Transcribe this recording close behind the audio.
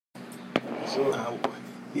Now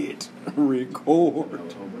hit record.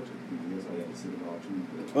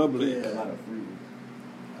 Public.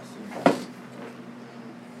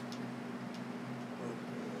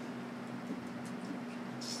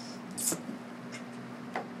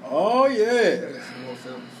 Oh yeah.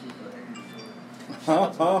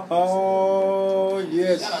 Oh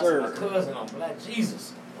yes, sir. My cousin on Black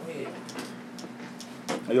Jesus. Go ahead.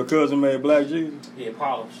 Your cousin made Black Jesus? Yeah,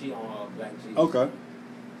 Paula. She on Black Jesus. Okay.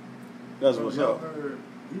 That's what's up. Heard,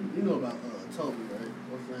 you know about Toby, right?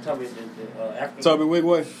 What's his name? Toby, the African. Toby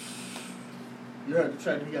Wigway? You heard the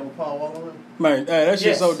track that he got with Paul Wall on it? Man, hey, that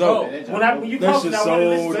shit's so dope. When you That posted shit's that, I wanted to so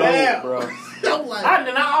listen to that. dope, bro. I'm like,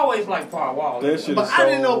 I always like Paul Wall. That shit but is I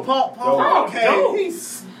didn't know Paul dope. okay. Dope.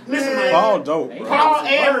 He's Listen, man. Paul dope, bro. Paul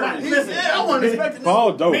and listen. I wasn't expecting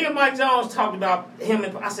Paul dope. Me and Mike Jones talked about him,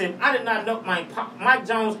 and I said I did not know Mike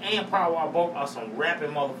Jones and Paul Wall both are some rapping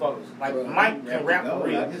motherfuckers. Like Mike can rap for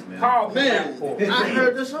real. Paul can rap for real. I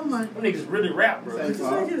heard this. I'm like, them niggas really rap, bro. this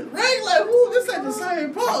ain't like, who? This ain't the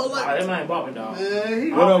same Paul. Like, That man bumping, dog.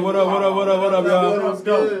 man, What up, y'all?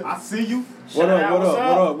 Good. I see you. What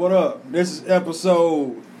up? This is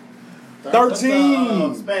episode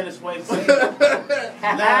 13. Spanish way.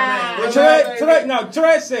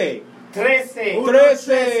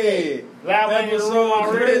 Trece. Loud man in the room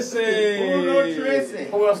already. Trece.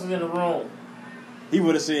 Who else is in the room? He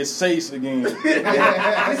would have said Sace again.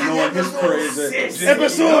 Knowing his crazy. Sis.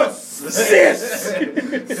 Episode 6.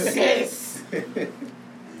 Sis.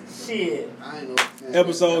 Shit. I ain't know.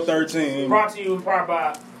 Episode 13. Brought to you in part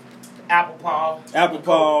by Apple Paul. Apple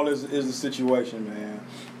Paul is the situation, man.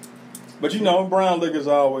 But you know, brown liquor's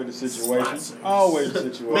always the situation. Always the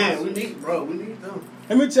situation. Man, we need them.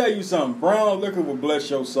 Let me tell you something. Brown liquor will bless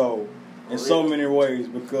your soul in so many ways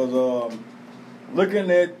because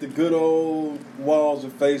looking at the good old walls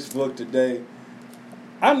of Facebook today,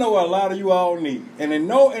 I know a lot of you all need, and in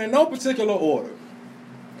no particular order,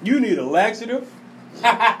 you need a laxative.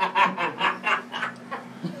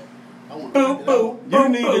 You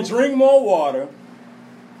need to drink more water.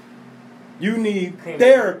 You need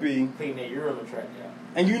therapy. Clean that urinal tract out.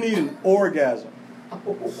 And you need an orgasm. A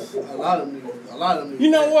lot of them need You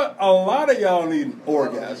know that. what? A lot of y'all need an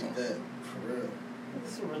orgasm. For real.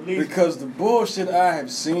 It's a relief. Because the bullshit I have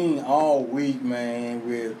seen all week, man,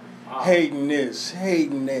 with hating this,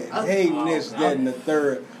 hating that, hating this, that, and the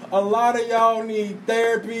third. A lot of y'all need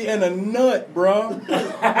therapy and a nut, bro.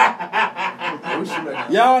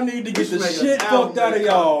 Y'all need to get the shit fucked out of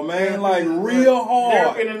y'all, man. Like real hard.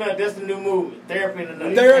 Therapy and a nut. That's the new movement. Therapy and a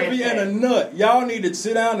nut. Therapy and a nut. Y'all need to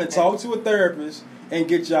sit down and talk to a therapist and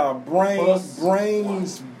get y'all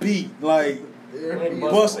brains beat. Like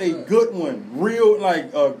bust a good one. Real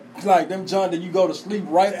like them John that you go to sleep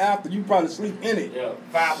right after. You probably sleep in it. Yeah,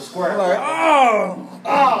 5 per square. Like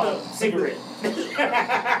cigarette.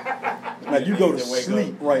 Like you go to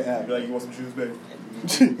sleep right after. Like, you want some juice, baby? You want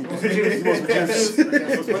some juice? Want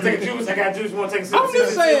to take a juice? I got juice. You want to take a sip? I'm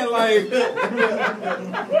just saying, like,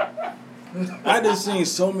 I just seen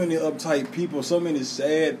so many uptight people, so many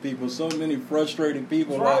sad people, so many frustrated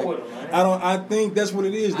people. What's wrong Like, with them, man? I think that's what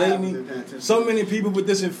it is. They need so many people with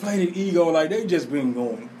this inflated ego. Like they just been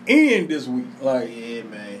going in this week. Like, Yeah,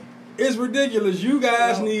 man. it's ridiculous. You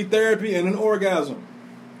guys need therapy and an orgasm.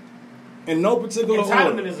 In no particular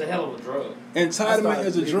Entitlement order. is a hell of a drug. Entitlement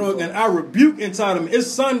is a drug, and I rebuke entitlement. It's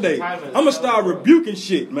Sunday. I'm gonna start rebuking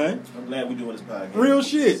shit, man. I'm glad we're doing this podcast. Real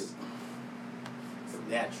shit.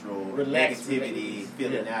 Natural Relax, negativity,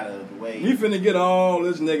 feeling out of the way. We finna get all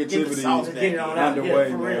this Get the negativity sauce, get it on out. underway,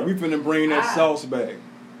 Yeah, for man. real. We finna bring that sauce back.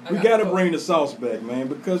 We gotta bring the sauce back, man,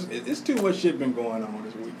 because it's too much shit been going on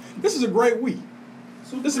this week. This is a great week.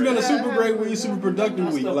 This has been a super great week, super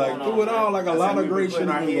productive week. Like, through it all, like a lot of great shit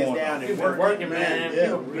has been going on. People been working, man.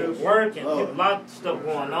 People been working. A lot of stuff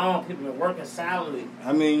going on. People been working solidly.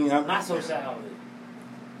 I mean, Not so solidly.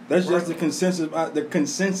 that's just the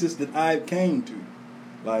consensus that I came to.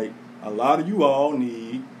 Like, a lot of you all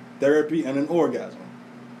need therapy and an orgasm.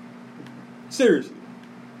 Seriously.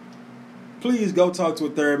 Please go talk to a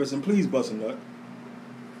therapist and please bust a nut.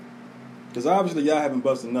 Because obviously y'all haven't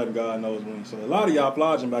busted a nut, God knows when. So a lot of y'all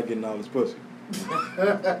flogging about getting all this pussy.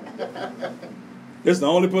 It's the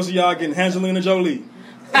only pussy y'all getting Angelina Jolie.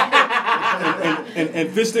 and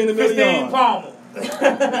Fisting Christine Palmer.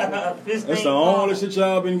 That's the only shit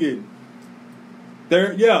y'all been getting.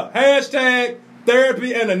 Hashtag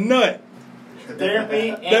therapy and a nut. Therapy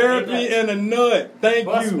and a nut. Thank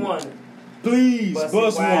bust you. One. Please,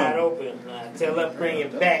 bust one. wide open. Tell her bring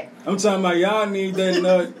it back. I'm talking about y'all need that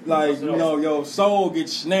nut, like, you know, your soul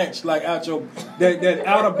gets snatched, like, out that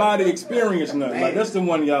out of body experience nut. Like, that's the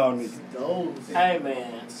one y'all need. Hey,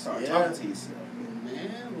 man. Start talking to yourself.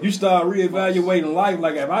 Man, You start reevaluating life.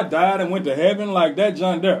 Like if I died and went to heaven, like that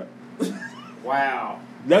John there. Wow.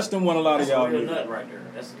 That's the one a lot That's of y'all a real need. nut right there.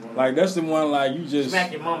 That's the one. Like that's the one like you just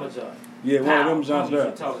smack your mama jaw. yeah, one of them Johns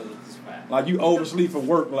there. Like you oversleep for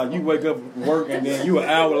work. Like you wake up for work and then you an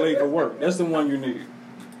hour late for work. That's the one you need.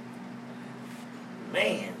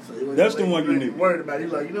 Man. so That's the one you need. Worried about it. You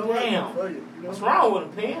like, you know what? Damn. Fuck it. You know What's wrong with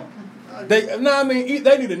him, Pam? I mean,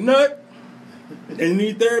 they need a nut. They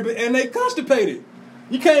need therapy, and they constipated.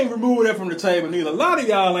 You can't remove that from the table neither. A lot of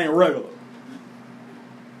y'all ain't regular.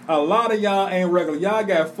 A lot of y'all ain't regular. Y'all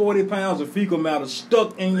got 40 pounds of fecal matter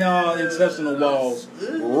stuck in y'all intestinal walls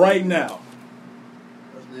right now.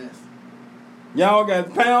 That's nasty. Y'all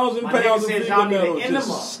got pounds and My pounds nigga of said fecal y'all need matter an enema.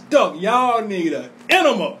 just stuck. Y'all need an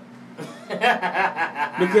enema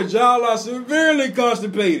because y'all are severely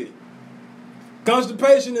constipated.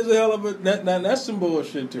 Constipation is a hell of a that's some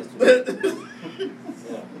bullshit too.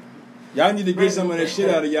 Y'all need to get some of that shit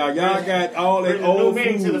out of y'all. Y'all got all that old new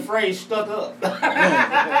meaning food. to the phrase stuck up.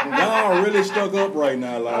 Y'all really stuck up right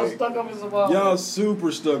now. I'm Like stuck up as a ball. y'all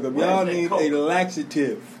super stuck up. Where's Y'all that need Coke? a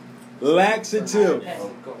laxative. Laxative.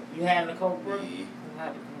 You having the Coke, bro? Don't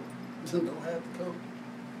have to go.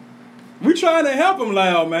 We trying to help them,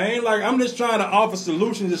 loud man. Like I'm just trying to offer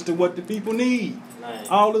solutions as to what the people need. Man.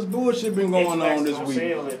 All this bullshit been going on this X-Facts week,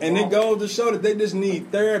 on sale at and it Walmart. goes to show that they just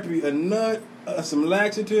need therapy, a nut, some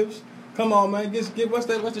laxatives. Come on, man. Get what's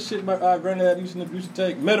the shit my granddad used to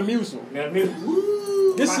take? Metamucil.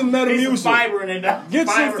 Get some Need Metamucil. some fiber in it. Get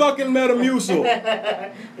some fucking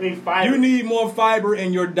Metamucil. You need fiber. You need more fiber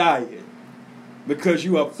in your diet because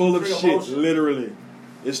you are full of Real shit. emotion. Literally,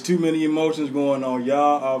 it's too many emotions going on.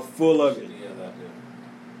 Y'all are full of it.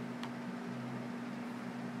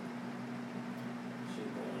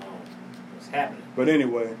 What's happening? But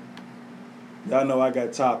anyway, y'all know I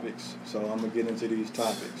got topics, so I'm gonna get into these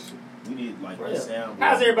topics. We need like Yeah. a sound.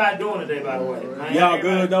 How's everybody doing today, by the way? Man, Y'all everybody-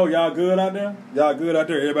 good though? Y'all good out there? Y'all good out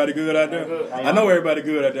there? Everybody good out there? Good. I know everybody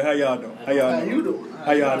good out there. How y'all doing? How y'all How doing? you doing?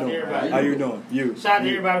 How y'all doing? Everybody. How you doing? You. Shout out to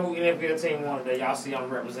You. everybody who NFL team won today. Y'all see I'm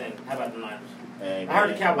representing. How about the Niners? Hey, I heard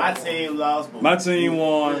the Cowboys. my team lost. But My team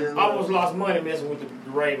won. Yeah. I almost lost money messing with the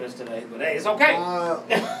Ravens today, but hey, it's okay.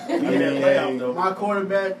 we in that playoff though. My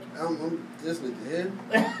quarterback, I'm just with the head.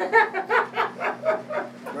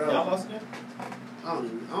 Bro, Y'all lost again? I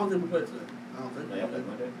don't think we played today. I don't think No, we y'all played played.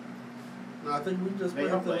 Monday. No, I think we just Man, played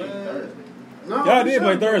y'all after played that. Thursday. No, Y'all we did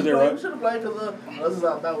play should've Thursday, played. right? We should have played because this is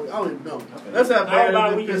how bad we. I don't even know. Okay. That's how Our bad bye I've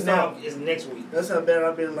been week is pissed now off. is next week. That's how bad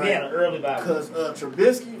I've been We had like. an early bye week. Because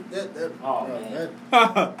Trubisky, that Oh,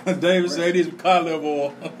 man. David said he needs some cod liver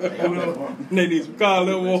oil. They need some cod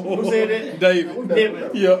liver oil. Who said that? David.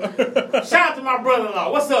 David. Yeah. Shout out to my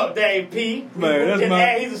brother-in-law. What's up, Dave P? Man, that's Just my-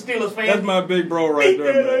 add, he's a Steelers fan. That's my big bro right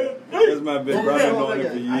there, man. That's my big bro. I've been knowing him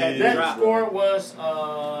for That years. score was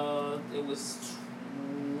it was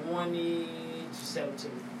 20-17.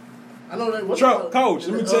 I know that. Coach,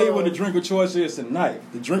 let me tell you what the drink of choice is tonight.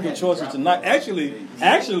 The drink of choice is tonight. Actually,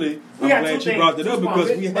 I'm got glad two you brought things, it up two because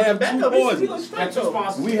sponsors. we have two poisons. Got two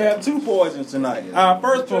sponsors. We have two poisons tonight. Our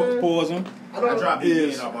first poison, I dropped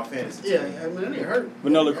Is- it off my fantasy. Yeah, I mean, it didn't hurt.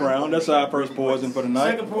 Vanilla Crown. That's our first poison for the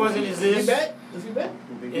night. Second poison is Is he this. back? Is he back?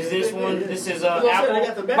 Is this one? This is That's what I'm saying, they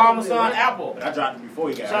got the apple, back Parmesan one, right? apple. But I dropped it before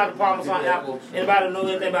he got Shout out to Parmesan apple. Anybody know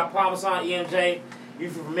anything about Parmesan EMJ?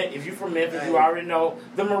 If you're from Memphis, you already know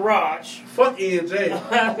the Mirage. Fuck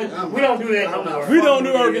EJ. We don't do that no more. We don't do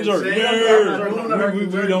Irvin jerky. We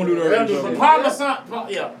We don't do the Irvin jerky. Parmesan,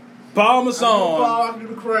 yeah. Parmesan I do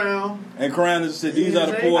the crown. and Crown is said these are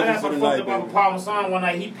the I poisons got for some the fucked night, up about baby. Parmesan one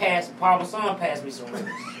night. Parmesan passed me some Remy.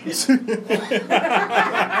 He said,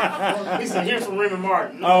 "Here's some Remy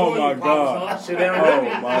Martin." Oh, Boy, my you God. Parmesan. Shit, that Oh,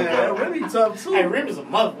 Remy. my That God. Remy tough too. Hey, Remy's a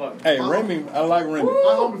motherfucker. Hey, Remy, I like Remy. My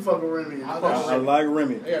homie fucking Remy. I like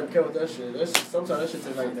Remy. I gotta be careful with that shit. Sometimes that shit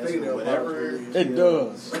tastes like fingernail whatever. polish. It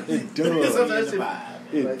does. It does. Sometimes that shit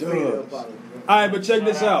It like fingernail does. polish. All right, but check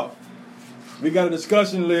this out. We got a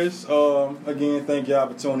discussion list. Again, thank y'all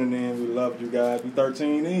for tuning in. We love you guys. We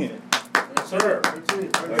 13 in. Yes, sir.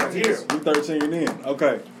 Right here. We 13 in.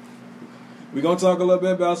 Okay. We're gonna talk a little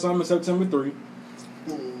bit about something September 3.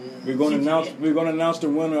 We're gonna announce the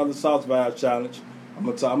winner of the South Vibes Challenge. I'm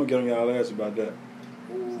gonna get on y'all ass about that.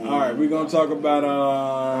 All right, we're gonna talk about.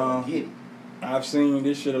 I've seen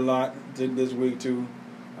this shit a lot this week too.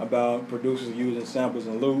 About producers using samples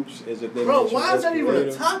and loops as if they Bro, make you why is that even a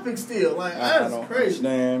creative. topic still? Like, I that's don't crazy.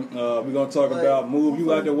 understand. We're gonna talk Like, about move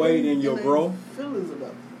you out the way, then you'll grow. Feelings about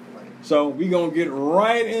it. Like, So we're gonna get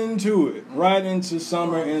right into it, right into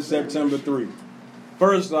summer in September 3.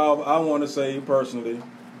 First off, I want to say personally,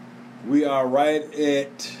 we are right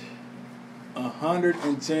at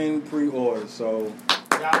 110 pre-orders. So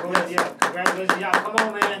Congratulations, y'all. Come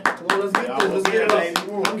on, man. Come on, let's get this. Let's get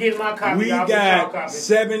it. I'm getting my copy. we y'all. Get y'all got copy.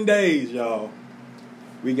 7 days, y'all.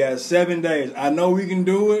 We got 7 days. I know we can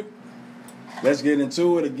do it. Let's get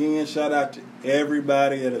into it again. Shout out to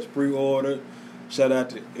everybody that has pre-ordered. Shout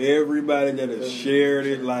out to everybody that has shared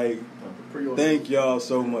it. Like, thank y'all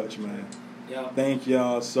so much, man. Yeah. Thank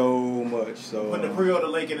y'all so much. So Put the pre-order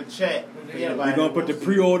link in the chat. Yeah, we're gonna put the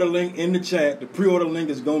pre-order link in the chat. The pre-order link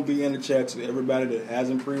is gonna be in the chat to everybody that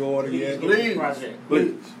hasn't pre-ordered yet. Please.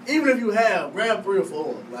 Please. Even if you have, grab 3 or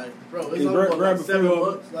 4. Like, bro, it's only grab like a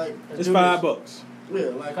 $7. Like, It's $5. yeah,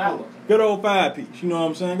 like, come on. Good old 5 piece. You know what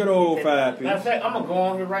I'm saying? Good old 5 piece. Matter of fact, I'm gonna go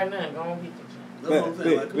on here right now and go on and get this. That's what I'm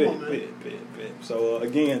saying. Like, come on, man. So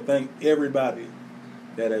again, thank everybody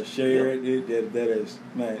that has shared it. That has,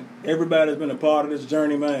 man. Everybody that's been a part of this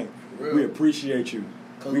journey, man. We appreciate you.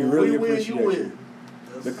 We really appreciate you.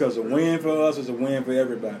 Because a win for us is a win for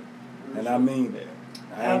everybody, and I mean that.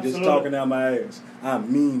 I ain't just talking out my ass. I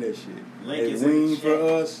mean that shit. A win for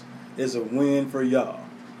us is a win for y'all.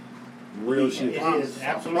 Real shit. It is.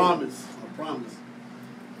 Absolutely. I promise.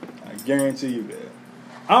 I guarantee you that.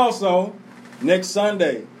 Also, next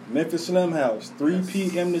Sunday, Memphis Slim House, 3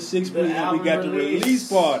 p.m. to 6 p.m. We got the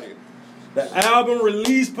release party. The album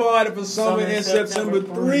release party for Summer in September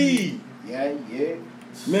 3. Yeah.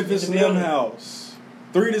 Memphis Slim House,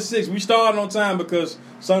 3 to 6. We started on time because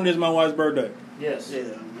Sunday's my wife's birthday. Yes. Yeah,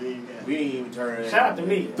 man. We ain't even turn. Shout out to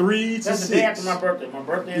me. 3 to 6. That's the day after my birthday. My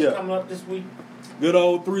birthday is coming up this week. Good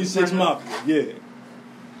old 3-6 Mafia. Yeah.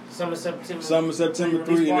 Summer September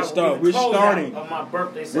 3 and it start. We're starting. Of my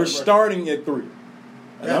birthday. We're starting at 3.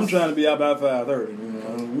 And I'm trying to be out by 5:30.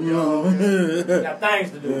 You know. Got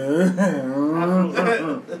things to do.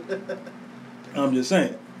 I'm just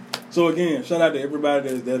saying. So again, shout out to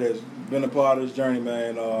everybody that has been a part of this journey,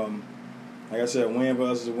 man. Like I said, a win for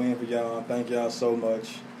us is a win for y'all. Thank y'all so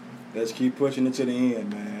much. Let's keep pushing it to the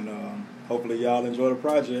end, man. Hopefully y'all enjoy the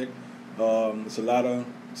project. It's a lot of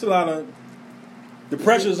the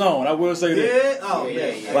pressure's on. I will say that.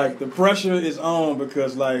 Yeah. Like the pressure is on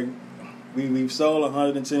because like we've sold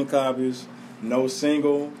 110 copies, no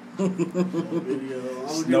single, no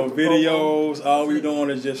videos. All we doing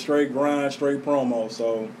is just straight grind, straight promo.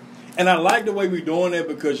 So, and I like the way we're doing it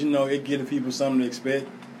because you know it gives people something to expect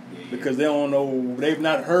because they don't know, they've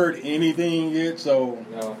not heard anything yet. So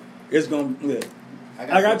it's gonna. Yeah.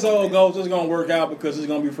 Like I told Ghost, it's gonna work out because it's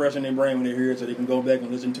gonna be fresh in their brain when they hear it, so they can go back and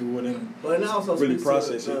listen to it and also really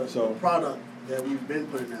process it. So the product that we've been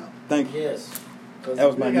putting out. Thank you. Yes. That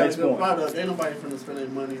was my next point. Product, ain't nobody finna spend their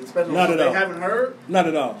money, especially not on at all. They haven't heard. Not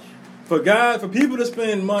at all. For people to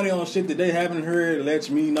spend money on shit that they haven't heard, it lets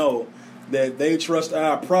me know that they trust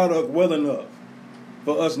our product well enough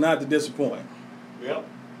for us not to disappoint. Yep.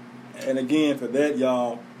 And again, for that,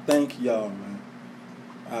 y'all, thank y'all, man.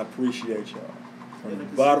 I appreciate y'all. From the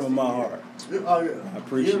bottom of my heart. Oh, yeah. I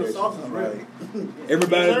appreciate y'all. Right.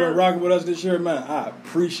 Everybody's been rocking with us this year, man. I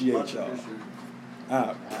appreciate y'all.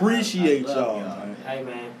 I appreciate y'all, man. Hey,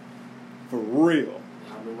 man. For real.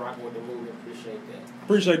 I've been rocking with the movie. Appreciate that.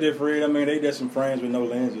 Appreciate that, Fred. I mean, they just some frames with no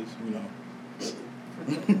lenses, you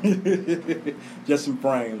know. Just some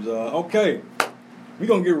frames. Okay. We're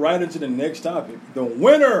going to get right into the next topic. The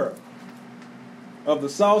winner of the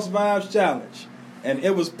Sauce Vibes Challenge. And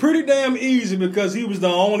it was pretty damn easy because he was the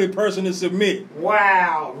only person to submit.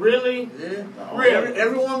 Wow. Really? Yeah. Really?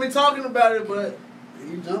 Everyone be talking about it, but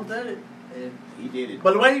he jumped at it. And he did it.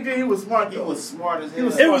 But the way he did, he was smart. He was smart as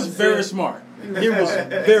hell. It was very smart. It was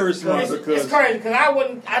very smart because it's crazy because I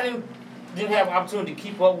didn't have an opportunity to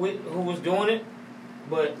keep up with who was doing it,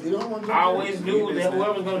 but I always knew that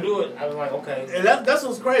whoever was gonna do it, I was like, okay. And that's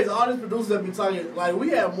what's crazy. All these producers that be talking, like we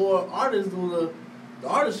have more artists do the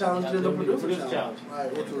artist challenge than the producer challenge.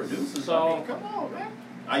 Like, the producers. So I mean, come on, man.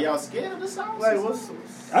 Are y'all scared of the Sauce? Like,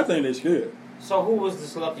 I think they're scared. So who was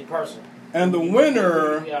this lucky person? And the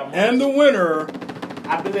winner,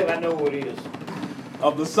 I believe I know who it is.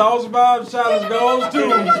 Of the Sauce Vibes Challenge goes to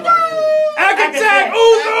Akatek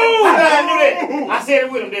Uzu! I knew that. I said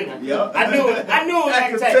it with him, didn't I? Yep. I knew it. I knew it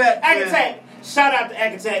was Akatek. Akatek. Shout out to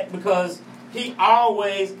Akatek because he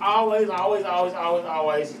always, he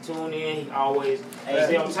tune in, he always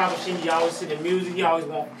stay on top of shit, he always see the music, he always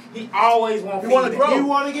want feedback. He want to grow. He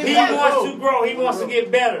wants to grow, he wants to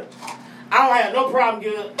get better. I don't have no problem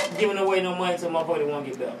giving away no money to a motherfucker that want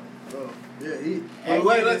to get better. Yeah,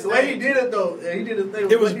 the way he did it though, he did his thing.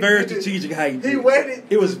 It was very strategic how he did it. He waited.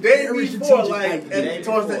 It was day very before, strategic. like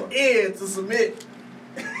towards the end to submit.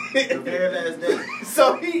 The very last day.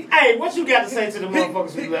 So hey, what you got to say to the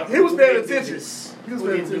motherfuckers who left? He was paying attention. He was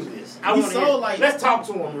paying attention. Let's talk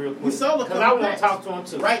to him real quick. We sold a couple because I want to packs talk to him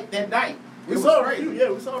too. Right that night. We sold a few. Yeah,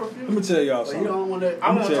 we sold a few. Let me tell y'all something. I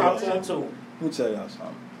want to talk to him too. Let me tell y'all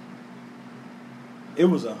something. It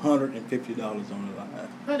was $150 on the line.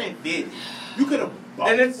 150. You could have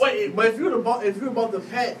bought. And it's wait, but if you would have bought the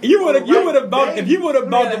pack, You would have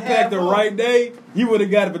bought the pack the right day. You would have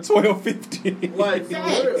got it for $12.50. like for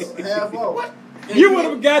real, half off. What? You would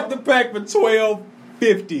have got the pack for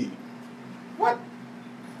 $12.50. What?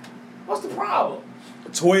 What's the problem?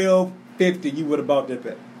 $12.50. You would have bought that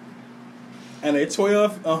pack. And a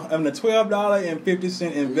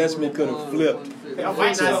 $12.50 investment could have flipped I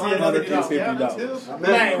might not see another $150.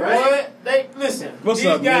 Man, what? They listen. What's these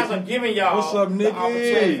up, guys Nicky? are giving y'all What's up, Nicky? the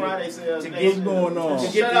opportunity Friday sales. to next get What's going on? to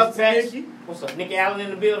get Shout out these to facts. Nicky. What's up, Nicky Allen in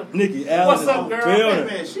the building? Nicky Allen What's is up, in the girl? Hey, building.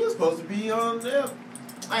 man, she was supposed to be on there.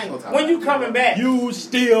 I ain't gonna talk When about you it. coming back? You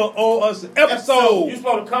still owe us an episode. You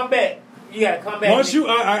supposed to come back. You gotta come back. Once you,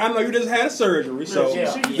 I know you just had a surgery, so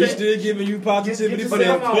Yeah. we still giving you positivity Get for that.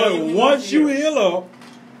 yourself But on. once you heal up,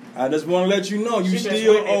 I just want to let you know you She just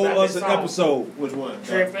still went and owe got us this an song. episode. Which one?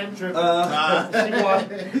 tripping. She won.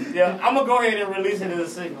 Yeah, I'm gonna go ahead and release it as a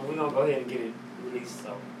single. We're gonna go ahead and get it released,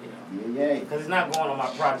 so Yeah. because it's not going on my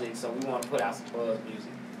project, so we want to put out some buzz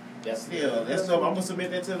music. That's That's so. I'm gonna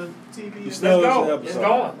submit that to the TV. You Let's still- That was go. the It's episode.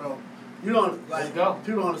 going. Bro, you don't Let's like. go.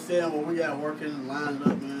 People don't understand what we got working and lined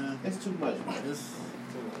up, man. It's too much, man. It's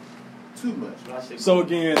Too much. So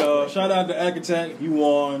again, shout out to Attack. You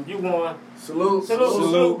won. You won. salute.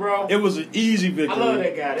 Salute, bro. It was an easy I victory. love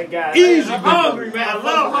that guy. That guy. Easy I'm victory. hungry, man. I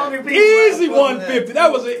love hungry people. Easy 150.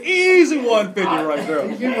 That was an easy 150 right there.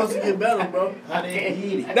 He wants to get better, bro. I didn't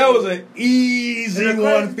eat it. That was an easy And the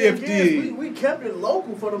crazy thing is, 150. we kept it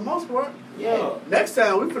local for the most part. Yeah. Next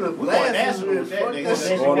time we finna We blast going this national bitch. with that Fuck nigga. that That's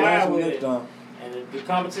shit. it. Going Wild national with next it. time. And the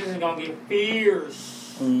competition is gonna get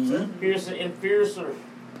fierce. Mhm. Fiercer and fiercer.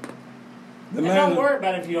 The And don't man, worry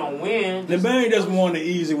about it if you don't win. the man just won the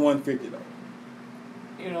easy 150 though.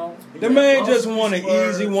 You know. The man just won an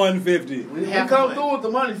easy 150. We have come fun. through with the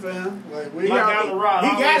money, fam. Like we Like got Alvarado,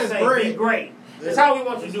 he got his say, bread. Be great. That's Yeah. all we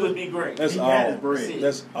want you to do is be great. That's He all. got his bread.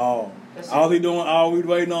 That's all. That's All it. he doing, all we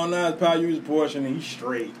waiting on now is probably use portion, and he's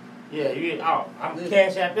straight. Yeah, I'm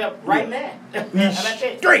cash app up right now. How about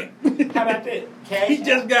that? Straight. How about that? Cash He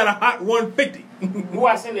just app. got a hot 150. Who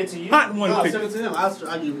I send it to you? Hot No, send 150. it to him.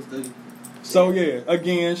 I'll give you the. So yeah,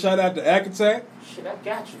 again, shout out to Attack Shit, I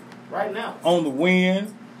got you right now. on the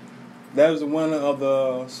win. That was the winner of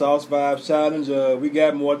the Sauce Vibes Challenge. We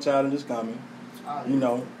got more challenges coming. You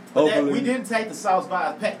know, But that, hopefully. we didn't take the Sauce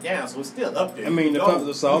Vibes pack down, so it's still up there. I mean, Go,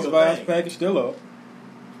 the Sauce do your Vibes thing. pack is still up.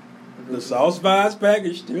 The Sauce Vibes pack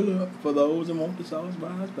is still up for those that want the Sauce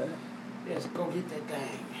Vibes pack. Yes, go get that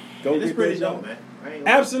thing. Go It's get pretty that dope, job. man. I ain't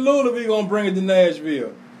gonna- Absolutely, we gonna bring it to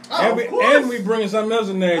Nashville. Oh, of course. And we bringing something else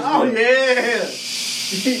to Nashville. Oh yeah.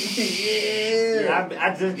 Yeah, I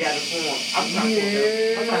just got to perform. I'm trying to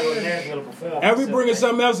go to Nashville to perform. And we bringing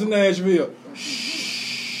something else to Nashville.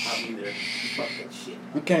 I'll be there. Fuck that shit.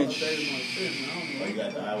 We can't. Oh, you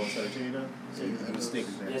got the Iowa 13 now? So you can put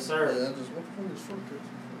stickers there. Yes, Yeah, sir. I just what the fuck is short kids?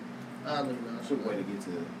 I don't know. Good way to get to.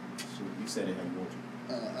 You said it how you want to.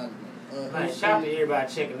 I don't know. Man, shout out to everybody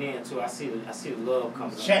checking in too. I see the love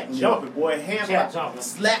coming. Chat jumping, boy. Hand Chat jumping.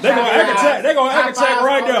 slap. They gonna attack. They gonna attack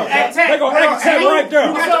right there. Attack. They gonna attack right there.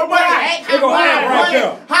 You got your boy. They gonna act right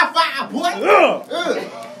there. High five, boy. Ugh.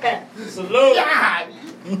 Salute. God.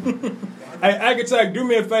 Hey, Attack, do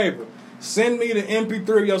me a favor. Send me the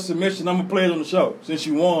MP3 of your submission. I'm gonna play it on the show. Since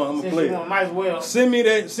you won, I'm gonna Since play you want, it. might as well. Send me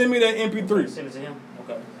that MP3. Send it to him.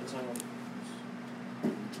 Okay. It's on him.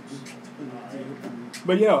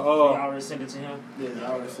 But yeah, You already sent it to him. Yeah, I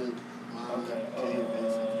already said.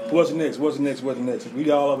 Okay. what's next? We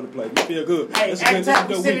all over the place. We feel good. Hey, This is a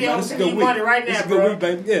good week, man. This is a good week. money right This now, is a good bro. week,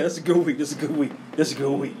 baby. Yeah, that's a good week. This is a good week. This is a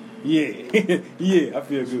good week. Yeah. Yeah, I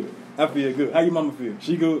feel good. How your mama feel?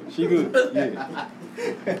 She good?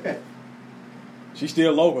 Yeah. She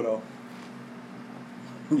still local though.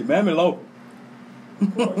 Your mammy local.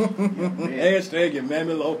 Hashtag your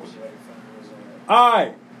mammy local.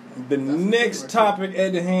 Alright. The next topic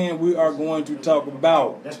at the hand we are going to talk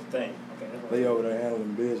about. That's the thing. Okay. They over there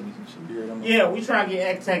handling business and shit. You hear them? Yeah, we trying to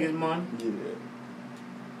get Attack his money. Yeah.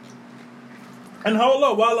 And hold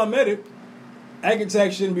up, while I'm at it,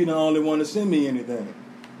 Attack shouldn't be the only one to send me anything.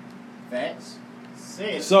 Facts.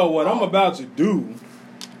 Said. So what I'm about to do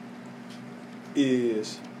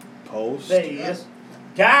is post. There he is.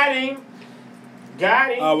 Got him.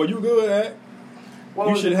 Well, you good at? What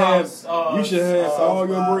You was should it have. called? You should have all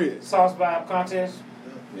your bread. Sauce vibe contest.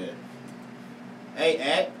 Yeah. Hey,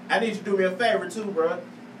 Act, I need you to do me a favor too, bro.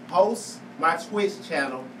 Post my Twitch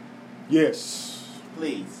channel, Yes.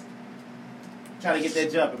 please. Trying to get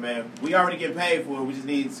that jumping, man. We already get paid for it. We just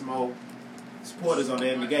need some more supporters on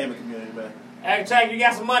there in the gaming community, man. Hey, Jack, you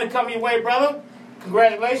got some money coming your way, brother.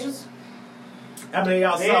 Congratulations. How many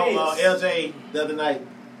of y'all saw LJ the other night?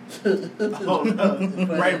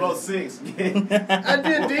 Rainbow Six. I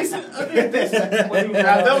did decent. If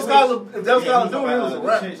that was called a dude, it was a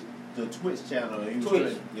rap. The Twitch channel.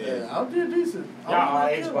 Twitch. Yeah. I did decent. Y'all are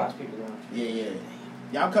Xbox people, don't you? Yeah.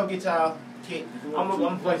 Y'all come get y'all kick. I'm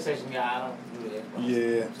a PlayStation guy. I don't do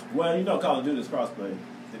Xbox. Yeah. Well, you know Call of Duty is crossplay.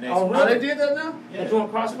 Oh, really? They did that now? They're doing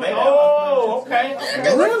crossplay? Yeah. Oh, okay.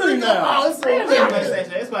 Really now? Oh, it's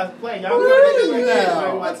PlayStation, it's about to play. Y'all Really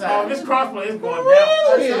now? Oh, this crossplay is going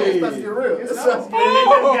down. It's supposed to be real. It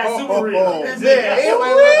got super real.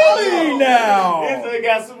 Really now? It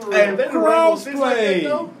got super real. Hey, they do Rainbow Six like that, Crossplay.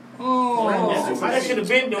 though. That should have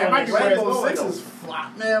been doing That might it. be Rainbow Six is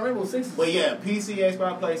flop, man. Rainbow Six is. But yeah, PC,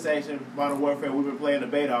 Xbox, PlayStation, Modern Warfare. We've been playing the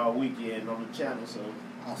beta all weekend on the channel, so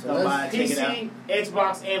come by and check it out. PC,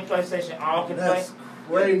 Xbox, and PlayStation all can play. That's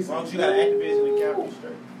crazy. As long as you got Activision and Capcom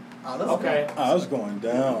straight. Oh, that's Okay. Oh, it's going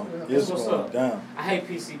down. It's What's going up? down. I hate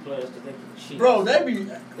PC players because they can cheat. Bro, they I like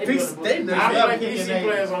PC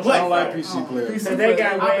players on I don't like PC players. So they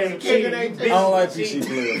got ways of cheating. I don't like PC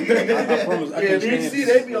players. I promise. I Yeah, can't DC, stand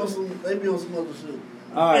they it. be on some other shit.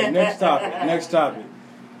 All right, next topic.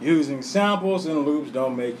 Using samples and loops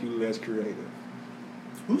don't make you less creative.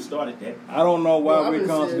 Who started that? I don't know why Well, I've we been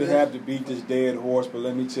constantly saying that. have to beat this dead horse, but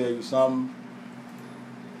let me tell you something.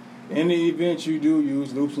 In the event you do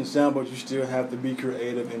use loops and samples, you still have to be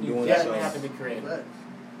creative in You doing definitely have so. to be creative.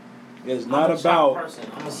 It's I'm not a sample about. person.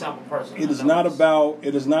 I'm a sample person. It is not about.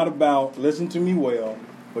 It is not about. Listen to me well,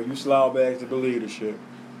 for you slough bags of the leadership.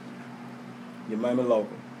 You might be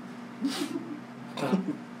local.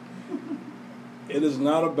 It is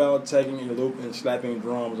not about taking a loop and slapping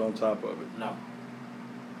drums on top of it. No.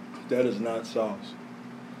 That is not sauce.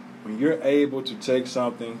 When you're able to take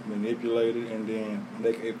something, manipulate it, and then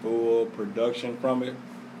make a full production from it,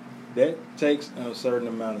 that takes a certain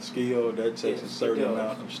amount of skill. That takes a certain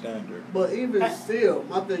amount of standard. But even still,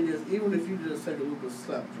 my thing is, even if you just take a loop and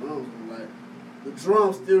slap drums, like the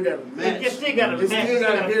drums still got to match. It still got to match. It still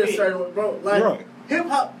got to get a certain bro. Like Right. hip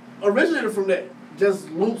hop originated from that, just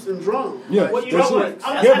loops and drums. Yeah, Like, Well, you that's know it.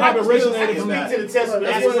 what? Hip hop I originated can from speak that. to the testament.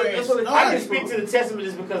 That's what it I can comes speak from. to the testament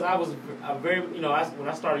is because I was a very, when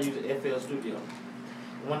I started using FL Studio,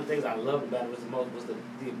 one of the things I loved about it was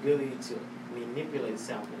the ability to manipulate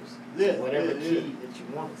samples. Yeah, Whatever yeah, key yeah. that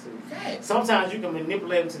you want to. Sometimes you can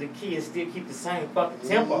manipulate them to the key and still keep the same fucking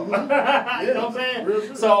tempo. Mhm. You know what I'm Real saying?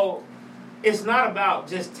 true. So it's not about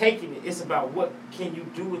just taking it. It's about what can you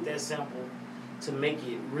do with that sample to make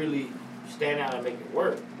it really stand out and make it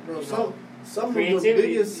work. Bro, You know? some of the Creativity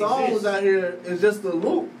biggest songs exists. out here is just the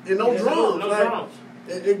loop and no There's drums. No like, drums.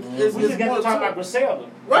 It's We just got more to talk to it. about Griselda.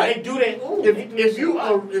 Right. They do that. Ooh, If they do if that you shit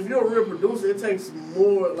a lot. if you're a real producer, it takes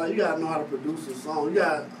more. Like you gotta know how to produce a song. You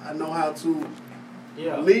gotta know how to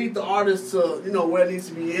lead the artist to where it needs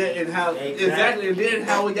to be at and how exactly and then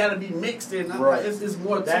how it gotta be mixed and Right. It's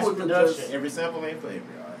more That's to it than production. just Every sample ain't for every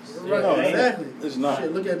artist. right. No, exactly. it's not.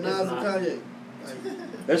 Shit, look at Nas It's and not. Kanye.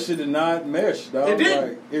 Like, That shit did not mesh, dog. It didn't.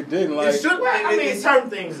 Like, it didn't. Like, it should. Well, I mean, certain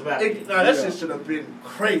things about it. That Yeah. shit should have been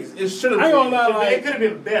crazy. It should have. I ain't gonna lie, like, It could have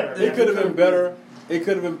been better. it could have been better. It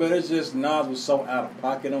could have been better. It's just Nas was so out of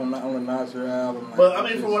pocket on the Nas album. Like, But I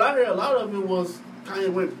mean, from what I heard, a lot of it was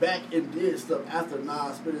Kanye went back and did stuff after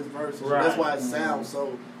Nas spit his verse. So Right. that's why it sounds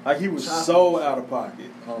so. like he was choppy. so out of pocket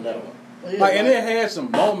on that one. Well, yeah, Like, and it had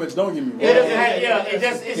some moments. Don't get me wrong. It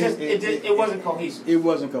wasn't cohesive. It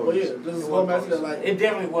wasn't Well, yeah, cohesive. just go back to that. Like It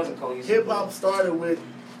definitely wasn't cohesive. hip hop started with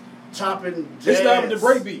chopping jazz. It started with the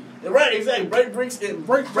breakbeat. Right, exactly. Break beats and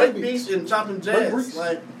Break beats and chopping Break jazz. beats.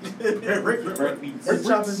 Like it's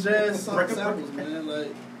chopping jazz samples, man.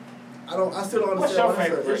 Like I still don't What's understand. your why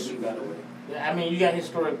favorite that's breakbeat, by the way? I mean, you got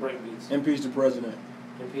historic breakbeats. Impeach the president.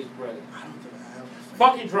 Impeach the president. I don't think I have.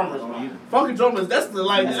 Funky drummers, man. Funky drummers. That's the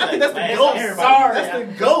I think that's the That's goat. everybody. That's the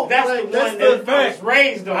goat. That's Like, the one the that I was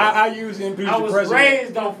raised on. I use Impeach I the was president.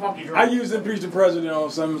 raised on funky I drummers. used Impeach the president on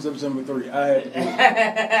September 3. I had to do it. I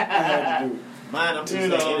had to do it. Mine, I'm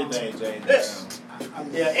just saying anything, James.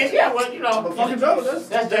 Yeah, well, But funky drummers.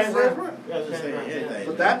 That's James Red Brown. Yeah, I'm just saying anything.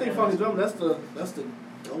 But I think funky drummer. That's the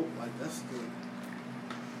goat. Like that's the.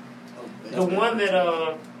 The one that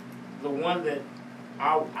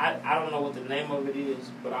I don't know what the name of it is,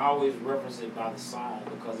 but I always reference it by the song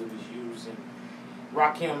because it was used in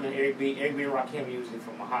Rakim and Eric B and Rakim used it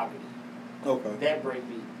for Mahogany. Okay. That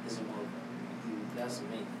breakbeat is a one. That's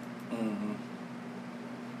me. Mm-hmm.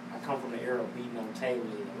 I come from the era of beating on tables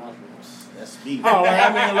in the lunchroom. That's me. Oh,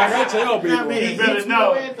 like, I mean, like I tell people. You better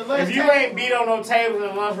know. If you ain't beat on no tables in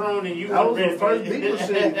the lunchroom, then you That was been the first beat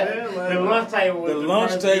machine, man. Like, the lunch table was The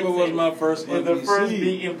lunch table was my first was the first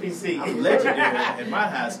MPC. MPC. I'm legendary in my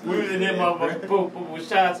high school. We was in there, motherfucker. Boom.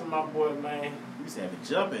 Shout out to my boy, man. We used to have it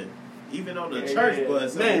jumping. Even on the Yeah, church yeah.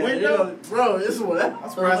 bus. man, Window. bro, it's what I'm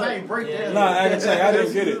surprised I ain't break Yeah. that. Nah, I can say I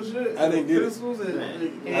didn't get it. I didn't get it. Pistols and I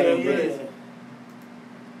didn't get it.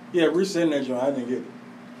 Yeah, resend that joint. I didn't get it.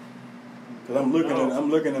 Cause I'm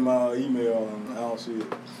looking at my email and I don't see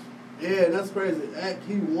it. Yeah, that's crazy. Act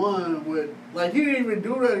he won with like he didn't even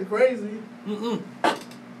do nothing crazy. Mm-mm. Like,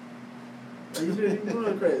 he didn't even do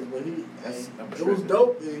nothing crazy, but I'm it was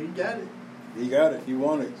dope and he got it. He got it. He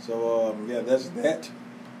won it. So yeah, that's that.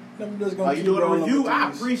 I'm just gonna Are you keep doing a rolling review? with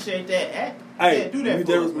I these. appreciate that. Hey, do that we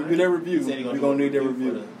for us, man. do that review. He said he We're gonna need that do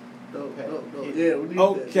review. Dope. Okay. Yeah, we need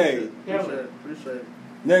Okay. that. Appreciate it.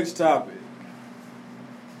 Next topic.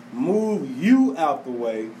 Move you out the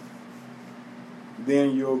way,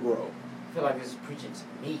 then you'll grow. I feel like this is preaching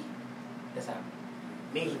to me. That's how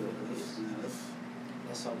me it is.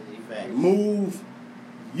 That's something you fact. Move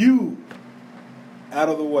you out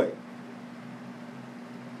of the way.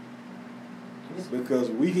 Because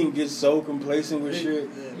we can get so complacent with shit,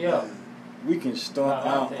 Yeah. we can stunt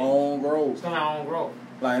our own growth. It's our own growth.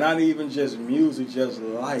 Like, not even just music, just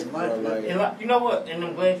life, bro. Like, And like, you know what? And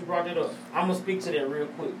I'm glad you brought that up. I'm gonna speak to that real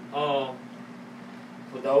quick.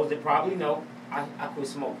 For those that probably know, I quit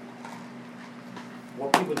smoking.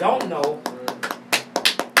 What people don't know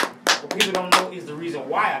is the reason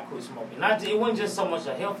why I quit smoking. It wasn't just so much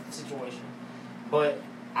a health situation, but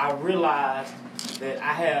I realized that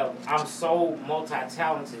I'm so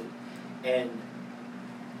multi-talented, and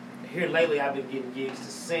here lately I've been getting gigs to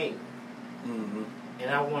sing. mm-hmm. And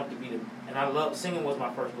I wanted to be and I love singing was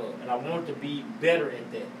my first love, and I wanted to be better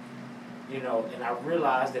at that, and I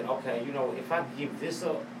realized that, okay, if I give this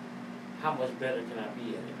up, how much better can I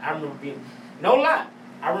be at it? I remember no lie,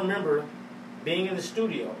 I remember being in the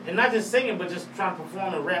studio, and not just singing, but just trying to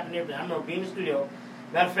perform and rap and everything. I remember being in the studio.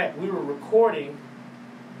 Matter of fact, we were recording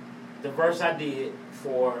the verse I did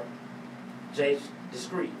for Jay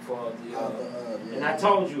Discreet for the, and I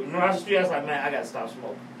told you, I was in the studio, I was like, man, I gotta stop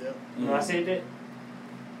smoking. Yep. Mm-hmm. I said that.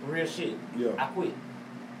 Real shit. Yeah. I quit.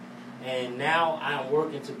 And now I'm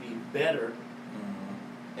working to be better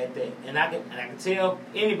at that. And I can tell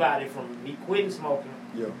anybody from me quitting smoking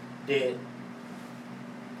that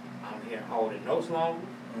I'm here holding notes longer.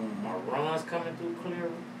 Mm-hmm. My runs coming through clearer.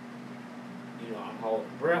 I'm holding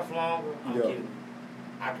breath longer.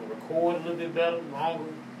 I can record a little bit better,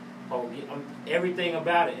 longer. Everything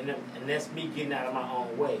about it, and that's me getting out of my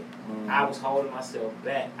own way. Mm-hmm. I was holding myself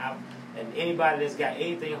back. And anybody that's got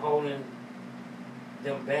anything holding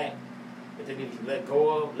them back that they need to let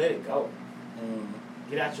go of, let it go.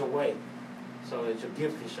 Mm-hmm. Get out your way so that your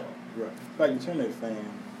gift can show. Right. Like, you turn that fan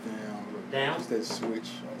down. Down? Just that switch.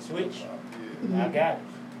 Switch? Yeah. I got it.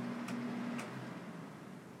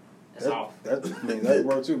 That's off. That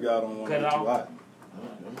work too, God don't want it too hot.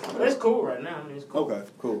 But it's cool right now. It's cool. Okay,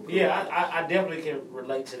 cool. Yeah, I definitely can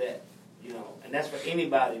relate to that. And that's for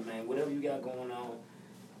anybody, man. Whatever you got going on.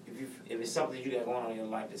 If it's something you got going on in your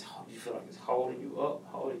life that you feel like it's holding you up,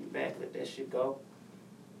 holding you back, let that shit go.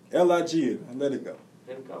 L-I-G it and let it go.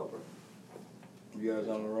 Let it go, bro. You guys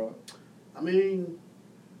on the road? I mean,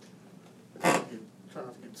 trying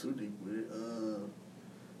not to get too deep with it.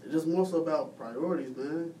 It's just more so about priorities,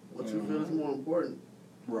 man. What you feel is more important.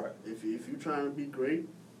 Right. If you're trying to be great,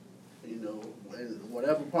 in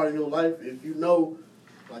whatever part of your life, if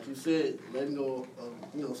like you said, letting go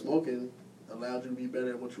of smoking allowed you to be better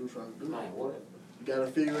at what you were trying to do. Man, what? You gotta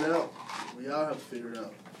figure it out. We all have to figure it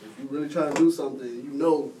out. If you really trying to do something, and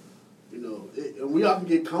we all can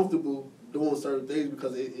get comfortable doing certain things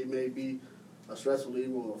because it may be a stressful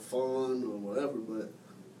leave or fun or whatever. But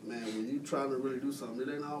man, when you trying to really do something,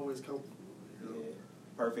 it ain't always comfortable. Yeah.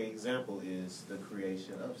 Perfect example is the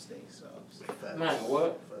creation of Steakhouse. Man,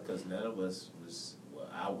 what? Because none of us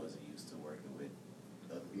I wasn't used to working with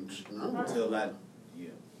other people until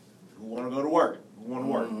who want to go to work? Who want to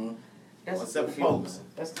work? Mm-hmm.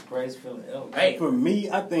 That's the greatest feeling ever. Hey. For me,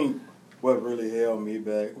 I think what really held me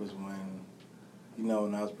back was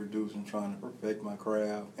when I was producing, trying to perfect my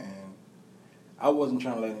craft, and I wasn't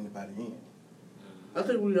trying to let anybody in. I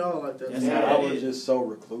think we all like that. I was just so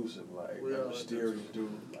reclusive, like a mysterious dude.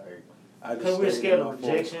 Like, I just because we're scared of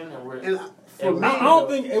rejection, for me, I don't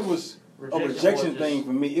think it was a rejection thing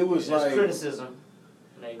for me. It was like criticism.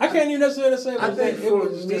 I can't even necessarily say I that. think It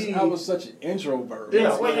was for just me- I was such an introvert. Yeah,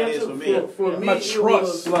 That's what it is for me. For me, My it trust,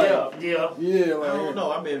 was- like, yeah. yeah, like, I don't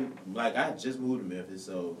know. I've been like I just moved to Memphis,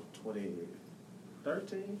 so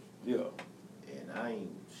 2013, yeah. and I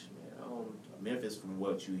ain't. Man, I don't. Memphis, from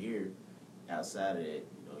what you hear, outside of that,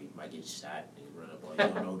 you might get shot and run up on you.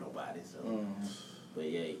 You don't know nobody, so. But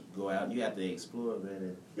yeah, you go out. You have to explore,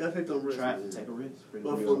 man. You gotta take them risks. Try man. to take a risk.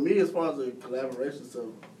 But for me, as far as the collaboration stuff,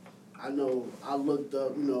 I know I looked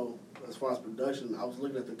up, as far as production, I was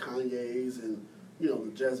looking at the Kanye's and,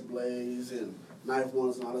 the Just Blaze and Knife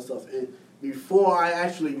Ones and all that stuff. And before I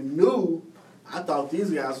actually knew, I thought these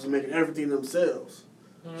guys was making everything themselves.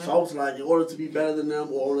 Mm-hmm. So I was like, in order to be better than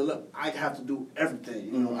them or on the level, I have to do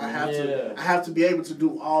everything. I have to be able to do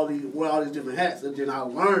wear all these different hats. And then I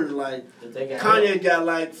learned Kanye got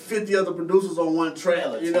like 50 other producers on one track.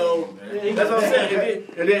 That's what I'm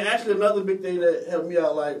saying. And then actually another big thing that helped me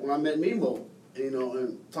out, like when I met Nemo,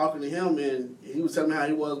 and talking to him, and he was telling me how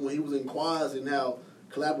he was when he was in Quads and how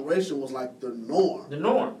collaboration was like the norm. The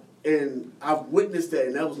norm. And I've witnessed that,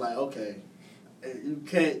 and that was like, okay, you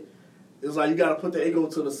can't. It's like you got to put the ego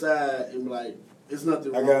to the side and be like, it's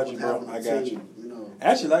nothing wrong with having a team.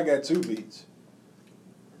 Actually, I got 2 beats.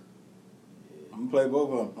 I'm gonna play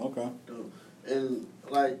both of them. Okay.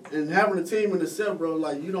 And having a team in itself, bro,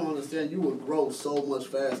 like you don't understand, you would grow so much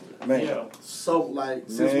faster. Man. Yeah. So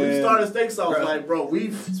since we started Steakhouse, like bro,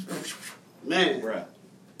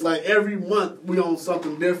 like every month we on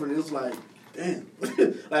something different. It's like, damn.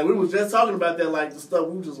 Like we was just talking about that, like the stuff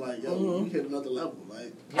we were just like, yo, we hit another level.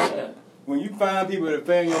 Like when you find people that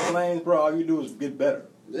fan your flames, bro, all you do is get better.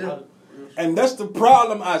 Yeah. And that's the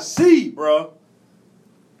problem I see, bro.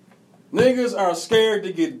 Niggas are scared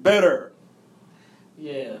to get better.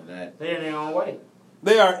 Yeah. They're in their own way.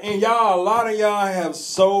 They are, and a lot of y'all have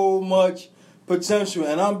so much potential,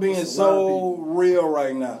 and I'm being so real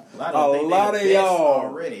right now. A lot of y'all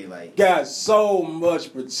already got so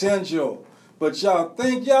much potential, but y'all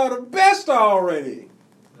think y'all the best already.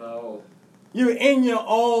 No. You're in your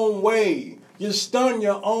own way. You're stunting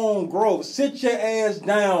your own growth. Sit your ass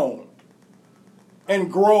down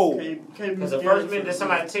and grow. Because the first minute that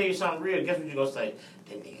somebody tell you something real, guess what you're going to say?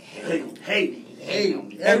 Hate.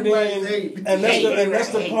 And that's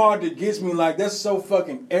the part that gets me, like, that's so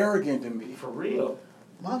fucking arrogant to me. For real.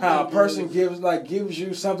 How a person gives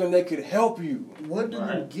you something that could help you. What do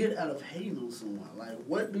you get out of hating on someone? Like,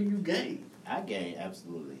 what do you gain? I gain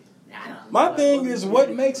absolutely. My thing is,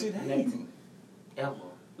 what makes it hating? Ever.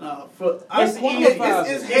 It's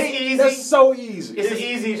easy. That's so easy. It's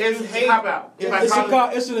easy. It's cop out.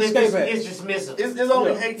 It's an escape act. It's dismissive. It's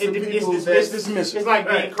only hate to people. It's dismissive. It's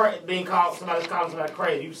like being called, somebody's calling somebody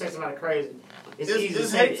crazy. You say somebody crazy.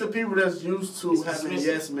 It's hate to people that's used to having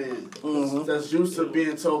yes man. That's used to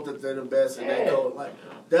being told that they're the best and they go like.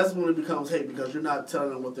 That's when it becomes hate because you're not telling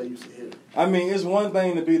them what they used to hear. I mean, it's one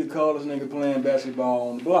thing to be the coldest nigga playing basketball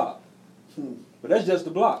on the block, but that's just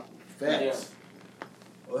the block. Facts.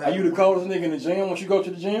 Are you the coldest nigga in the gym once you go to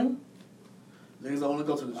the gym? Niggas only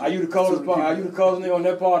go to the gym. Are you the coldest nigga on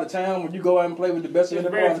that part of town when you go out and play with the best in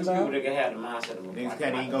that part of town? People that can have the mindset of a niggas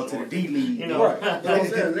can't even go to the D League. Right. You know what I'm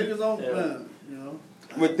saying? Niggas don't,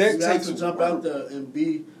 But that you takes have to jump out there and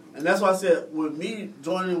be, and that's why I said with me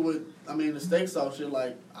joining with, the Steakhouse shit,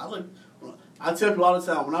 like, I tell people all the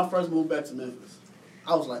time, when I first moved back to Memphis,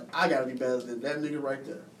 I was like, I gotta be better than that nigga right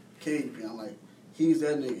there. Kingpin. I'm like, he's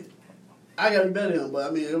that nigga. I gotta be better than him.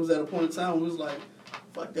 But it was at a point in time where it was like,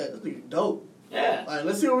 fuck that, this nigga dope. Yeah. Like,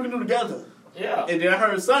 let's see what we can do together. Yeah. And then I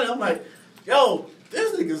heard Sonny, I'm like, yo,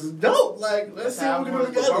 this nigga's dope. Like, let's see what we can do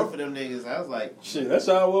together. Both of them niggas, I was like, shit, that's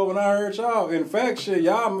how it was when I heard y'all. In fact, shit,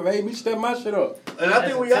 y'all made me step my shit up. And I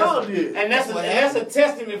think we all did. And that's a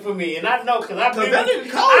testament for me. And I know, because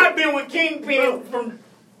I've been with Kingpin from,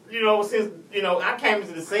 since, I came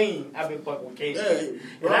into the scene, I've been fucking with Kingpin.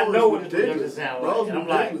 Yeah, and I know what the production sound like. And I'm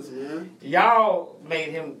like, y'all made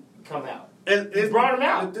him come out. And it brought him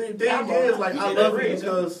out. The thing is, like, I love it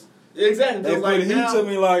because, exactly. They put heat to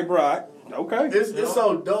me like, bro, okay. It's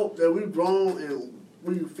so dope that we've grown and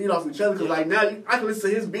we feed off each other. Because, like, now I can listen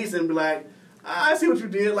to his beats and be like, I see what you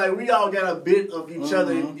did. Like, we all got a bit of each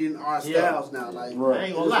other in our styles now. Like, I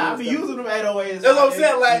ain't gonna lie, I be using them 808s. That's what I'm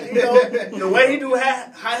saying. Like, the way he do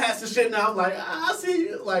hi-hats and shit now, I'm like, I see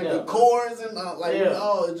you. Like, the chords and, we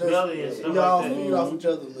all feed off each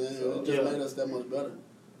other, man. It just made us that much better.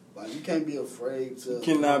 Like, you can't be afraid to... You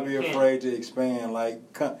cannot be afraid to expand. Like,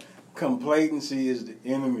 complacency is the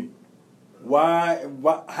enemy. Why?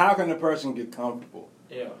 How can a person get comfortable?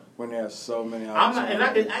 Yeah. When there's so many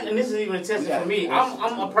opportunities. And this is even a testament for me.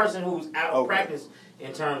 I'm a person who's out of practice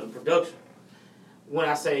in terms of production. when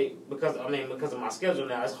I say because of my schedule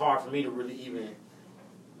now, it's hard for me to really even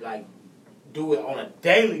like do it on a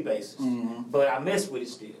daily basis. Mm-hmm. But I mess with it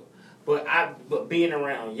still. But being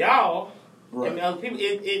around y'all and other people,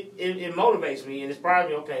 it motivates me and inspires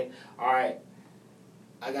me. Okay, all right.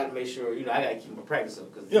 I gotta make sure, I gotta keep my practice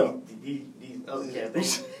up because these other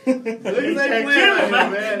cats, they killing,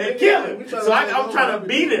 man. They killing. So I'm trying to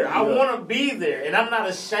be there. I want to be there, and I'm not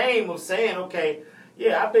ashamed of saying, okay,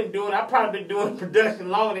 yeah, I've probably been doing production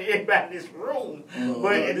longer than everybody in this room.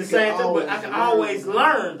 But at the same time, I can always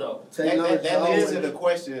learn though. That leads to the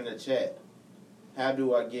question in the chat. How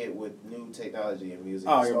do I get with new technology and music?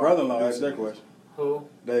 Oh, your brother-in-law asked that question. Who?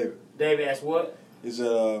 David. David asked what? He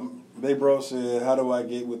said, Big Bro said, how do I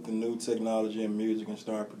get with the new technology and music and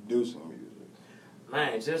start producing music?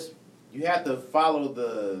 Man, just... You have to follow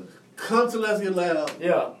the... Come to Let's Get Loud.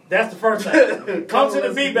 Yeah, that's the first thing. Come to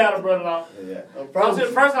the beat battle, brother-in-law. Yeah. Come to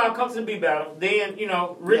the first time, come to the beat battle. Then,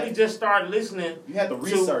 really just start listening. You have to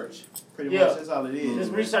research. Pretty much, that's all it is.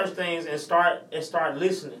 Just research things and start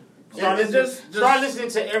listening. Start listening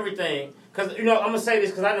to everything. Because, I'm going to say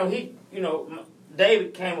this because I know he,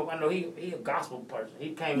 David came up, I know he a gospel person.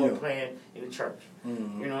 He came up playing in the church.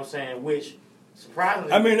 Mm-hmm. You know what I'm saying? Which,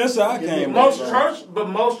 surprisingly... I mean, that's how I came up.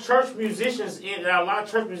 Most church musicians, there are a lot of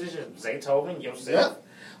church musicians, Zaytoven, yourself,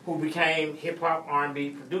 who became hip-hop R&B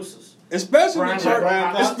producers. Especially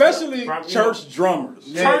church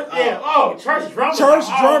drummers. Church drummers. Church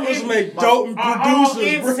drummers make dope and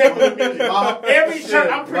producers. Every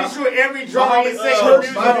church, I'm pretty sure every drummer in secular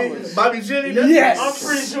music. Bobby Jenny. Yes. I'm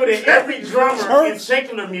pretty sure that every drummer in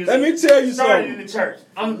secular music. Let me tell you started something. in the church.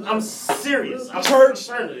 I'm serious.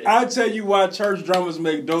 I tell you why church drummers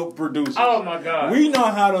make dope producers. Oh my God. We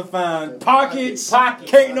know how to find pockets.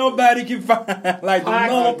 Can't nobody can find. Like the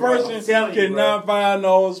normal person cannot find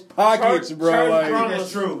those pockets, bro. Like,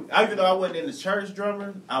 that's true. Even though I wasn't in the church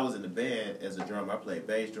drummer, I was in the band as a drummer. I played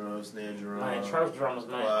bass drum, snare drum. Man, church drummers,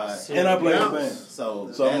 man. And I played the band. So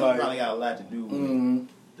that probably got a lot to do with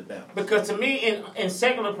the balance. Because to me, in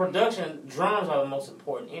secular production, drums are the most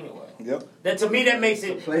important anyway. Yep. To me, that makes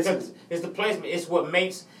it... It's the placement. It's what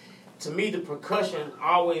makes... To me, the percussion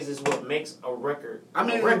always is what makes a record. I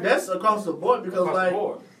mean, that's across the board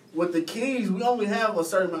because, with the keys, we only have a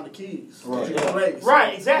certain amount of keys that you can play.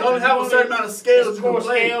 Right, exactly. We only have a certain amount of scales you can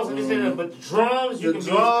play. But drums, you can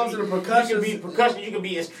drums and the percussion. You can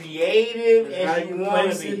be as creative as you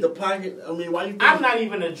want to be. The pocket. I mean, why you? I'm not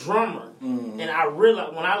even a drummer, and I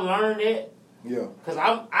realized when I learned it. Yeah. Because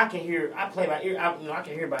I can hear. I play by ear. I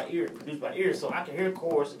can hear by ear, produce by ear, so I can hear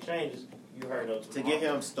chords and changes. You heard those. To get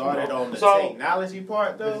him started on the technology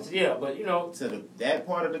part, though. Yeah, but to that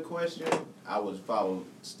part of the question, I would follow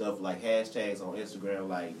stuff like hashtags on Instagram,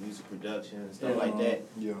 like music production, stuff like that.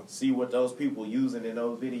 Yeah. See what those people using in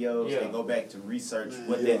those videos, and go back to research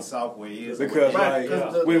what that software is. Because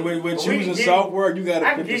when choosing software, you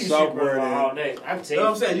gotta pick the software. All day. I can tell you.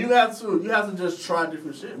 Know what I'm saying? You have to just try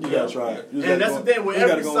different shit. You gotta try it. And that's the thing. With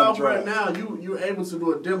every software now, you're able to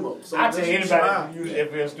do a demo. So I tell anybody who use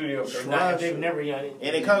FL Studio. They've never done it.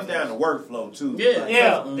 And it comes down to workflow too.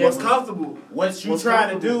 Yeah. What's comfortable? What you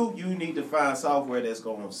trying to do, you need to find software that's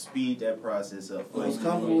going to speed that process up. What's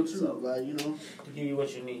comfortable too, to give you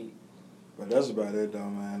what you need. But that's about it, though,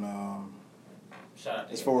 man. Shout out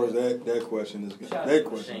to as far as that question is good. That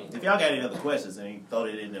question. If y'all got any other questions, then throw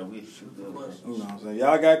it in there. We shoot the questions. You know what I'm saying?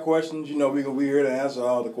 Y'all got questions? We here to answer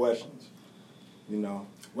all the questions.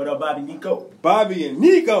 What up, Bobby Nico? Bobby and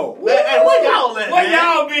Nico. Hey, where y'all at? Where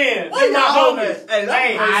y'all been? Where y'all at? Hey,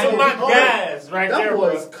 my guys right there. That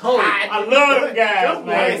was cold. I love them guys,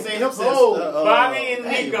 man. Bobby and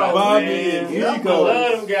Nico. Bobby and Nico. I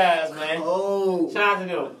love them guys, man. Oh. Shout out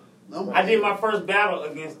to them. I did my first battle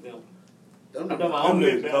against them. Them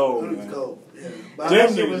niggas cold, man.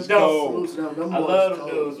 That shit was dope. I love them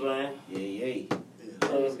dudes, man. Yeah.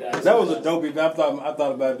 Those guys. That was a dope event. I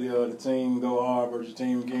thought about the Team Go Hard versus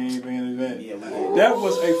Team King being an event. Yeah, we did. That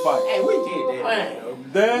was a fight. Hey, we did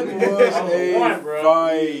that. That was a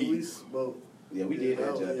fight. Yeah, we did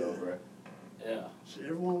that, though, bro. Yeah. Shit,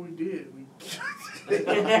 everyone we did, we we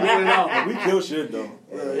killed shit though.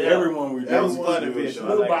 Everyone we did. That was fun to be.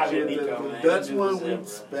 The Dutch one, we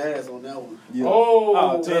spazzed on that one. Yeah.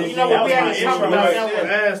 Oh, you know what we had to talk about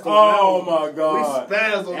that one. Oh my God. We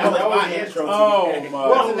spazzed on that was my intro. Oh my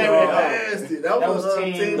God.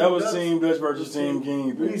 That was Team Dutch versus Team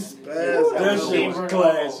King. We spazzed. That shit was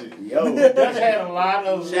classic. Yo, Dutch had a lot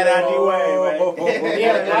of shout out D-Way, man. He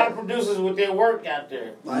had a lot of producers with their work out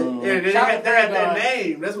there. They had their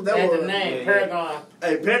name. That's what that was. The name Paragon.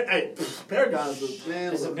 Hey, Paragon's a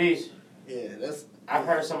man. It's a beast. Yeah, that's. I've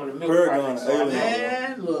heard some of the milk Paragon, projects.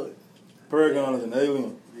 Man, look. Paragon is an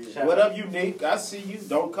alien. What up, Unique? I see you.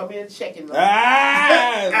 Don't come in checking.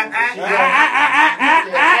 Hey,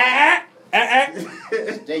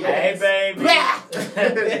 baby.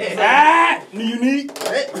 Unique.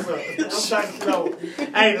 I'm trying to know.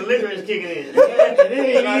 Hey, the liquor is kicking in.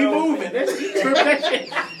 It ain't moving.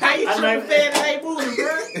 How you trying to say it ain't moving,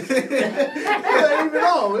 bro? It ain't even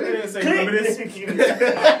on. It didn't say remember this.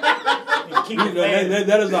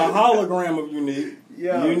 That is a hologram of Unique.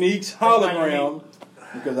 Yeah. Unique's hologram.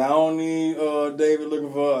 Because I don't need David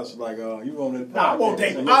looking for us. Like, you want that? Nah, I want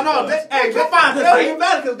David. Oh, no. Hey, come on. David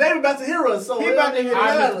better because David about to hear us. So he about to hear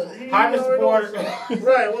us. Hi, Mr. Porter.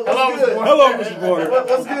 Right. Hello, Mr. Porter. Hello, Mr. Porter.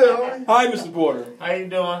 What's good, homie? Hi, Mr. Porter. How you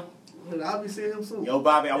doing? I'll be seeing him soon. Yo,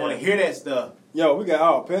 Bobby, I want to hear that stuff. Yo, we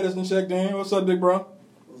got Pettis checked in. What's up, big bro?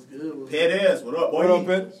 What's good? Pettis, what up, boy? What up,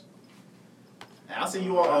 Pettis? I'll see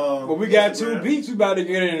you on. Well, we got 2 beats. We about to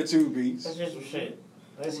get into 2 beats. That's just some shit.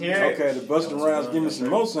 Let's hear it. Okay, the Busta Rhymes give me some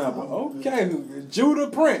more sample. Okay, Judah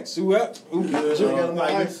Prince. Who else? Got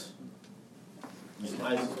my ice.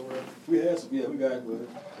 We had some. Yeah, we got it.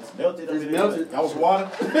 It's melted. It's melted. That was water.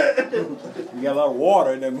 We got a lot of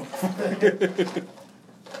water in that motherfucker.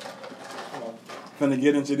 Finna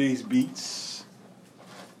get into these beats.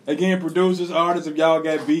 Again, producers, artists, if y'all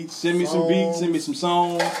got beats, send me some beats, send me some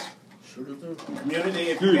songs. Community,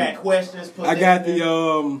 if you got questions, put I got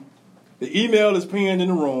the email is pinned in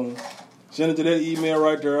the room. Send it to that email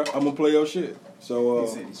right there. I'm gonna play your shit. So he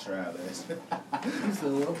said he tried last time. He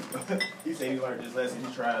said what? He said he learned this lesson.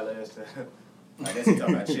 He tried last time. I guess he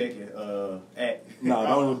talking about checking. Act.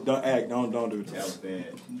 No, don't act. Don't do this. That was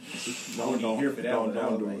bad. Don't here for that one.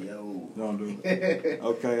 Don't do like, it. yo. Don't do it.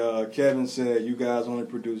 Okay. Kevin said you guys only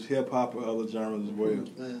produce hip hop or other genres as well. I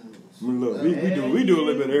mean, look, we do a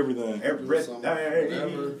little bit of everything. Every breath.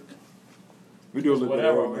 We do a little bit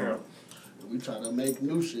of everything. We try to make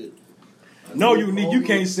new shit. No, you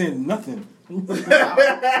can't send nothing. You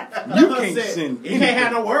can't send. You can't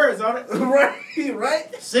have no words on it.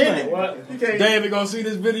 Right? Send it. What? David gonna see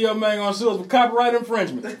this video, man, gonna sue us for copyright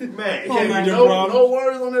infringement. Man, Don't need your no problem.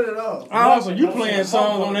 words on it at all. Also, you playing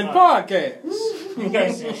songs on that podcast. You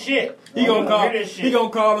can't see shit. He gonna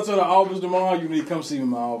call us to the office tomorrow. You need to come see me in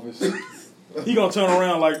my office. He gonna turn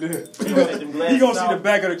around like this. He gonna see the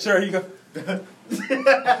back of the chair. He go. Now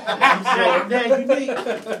you need.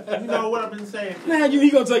 You know what I've been saying. Now he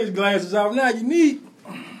gonna take his glasses off. Now you need.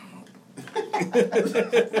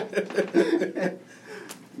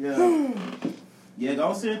 Yeah,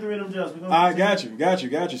 go send 3 of them jumps. I got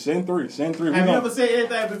you. Send 3. Have you ever said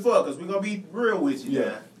anything before? Because we're gonna be real with you.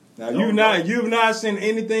 Yeah. Now you've not sent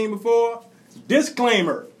anything before.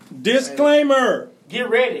 Disclaimer. Get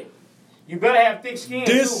ready. You better have thick skin.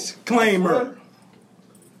 Disclaimer.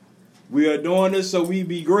 We are doing this so we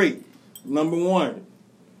be great. Number 1.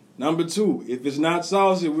 Number 2, if it's not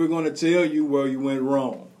saucy, we're going to tell you where you went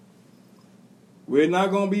wrong. We're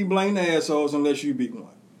not going to be blamed assholes unless you be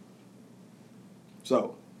one.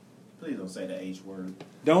 So. Please don't say the H word.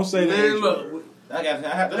 Don't say the H word. I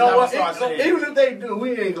have you know what? start saying. Even if they do,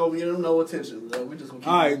 we ain't going to give them no attention. We just gonna keep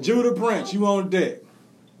all right, Judah Prince, you on deck.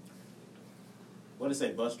 What did it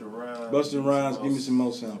say? Busta Rhymes? Busta Rhymes, give me some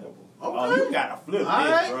more sample. Okay. Oh, you gotta flip all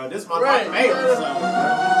this, right. bro. This is my favorite song.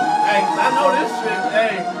 Hey, cause I know this shit.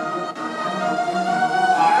 Hey.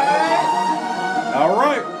 All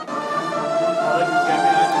right.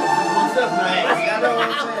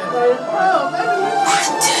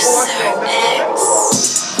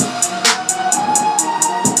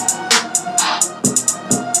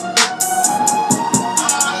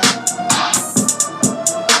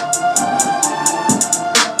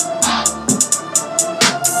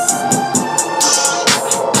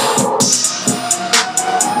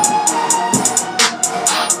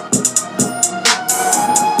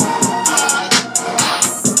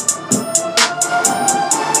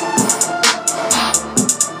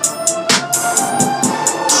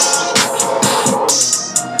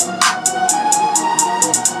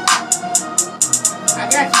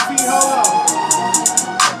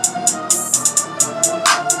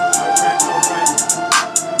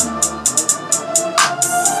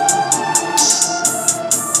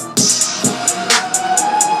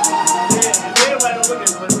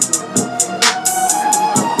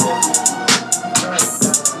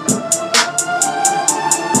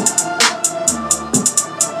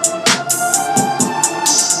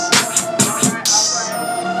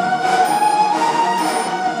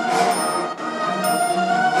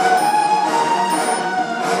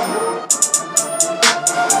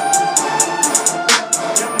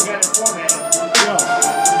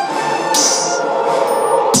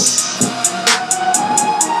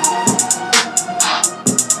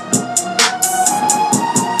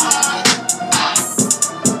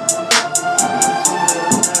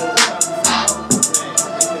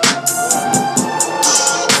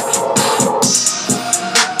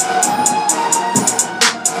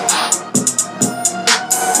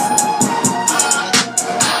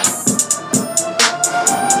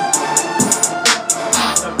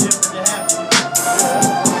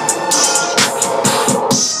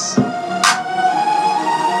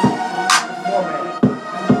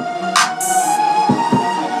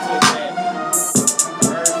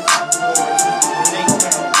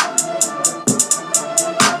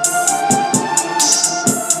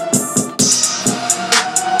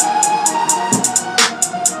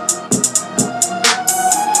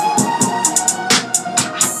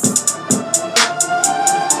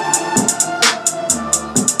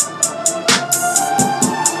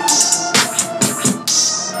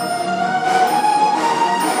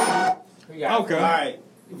 Okay. All right.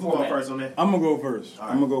 Who going first on that? I'm gonna go first. All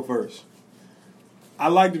right. I'm gonna go first. I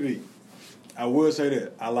like the beat. I would say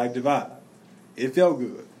that. I like the vibe. It felt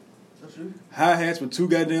good. That's true. Hi-hats were too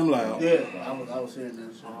goddamn loud. Yeah, I was hearing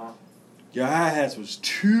that shit. Your hi-hats was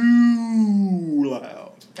too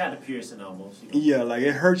loud. Kind of piercing almost. Yeah, like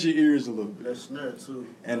it hurt your ears a little bit. That snare too.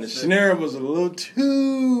 And the snare was a little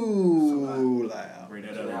too loud. Bring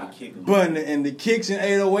that up. But the kicks and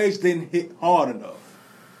 808s didn't hit hard enough.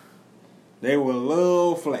 They were a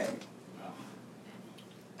little flat.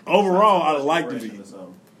 Overall, I like the beat.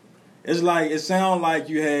 It's like it sounded like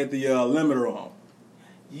you had the limiter on.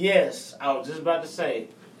 Yes, I was just about to say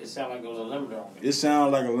it sounded like it was a limiter on it. It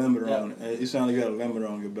sounded like a limiter on it. It sounded like you had a limiter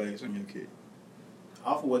on your bass on your kick.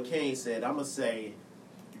 Off of what Kane said, I'm gonna say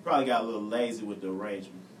you probably got a little lazy with the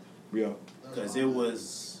arrangement. Yeah. Because it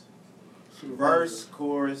was verse,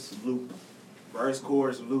 chorus, loop. Verse,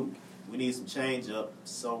 chorus, loop. We need some change up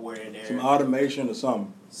somewhere in there. Some automation or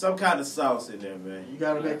something. Some kind of sauce in there, man. You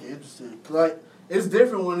gotta make it interesting. Cause like it's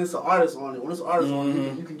different when it's an artist on it. When it's an artist on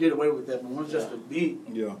it, you can get away with that. But when it's just a beat,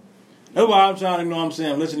 yeah. That's why I'm trying to know. What I'm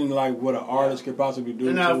saying, listening to like what an artist could possibly do.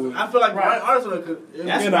 And to it. I feel like the right artist could.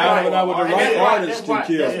 That's with the right artist can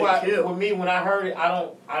kill. That's why for me when I heard it, I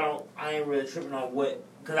ain't really tripping on what.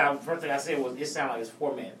 Because first thing I said was it sounded like it's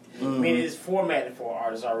formatted. I mean, it's formatted for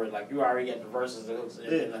artists already. Like you already got the verses, the hooks.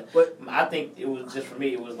 But I think it was just for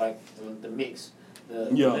me. It was like the mix, the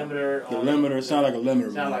limiter. The limiter. It sounded like a limiter.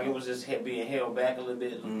 It sounded like it was just being held back a little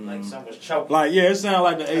bit. Like something was choked. Like it sounded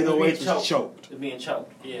like the 808 was choked. It's being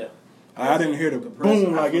choked. Yeah. I didn't hear the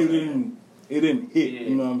boom like it didn't hit. Yeah.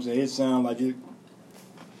 You know what I'm saying? It sounded like it.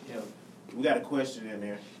 Yeah. We got a question in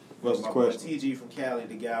there. What's the question? TG from Cali,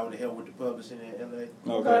 the guy with the help with the publishing in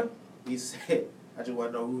LA. Okay. He said, I just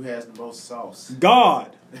want to know who has the most sauce.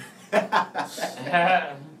 God.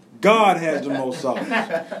 God has the most sauce.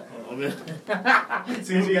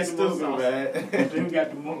 TG got stupid, man. Who got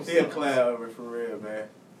the most He a clown over for real, man.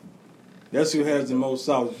 That's who has the most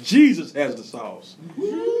sauce. Jesus has the sauce.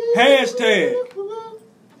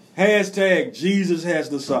 Hashtag Jesus has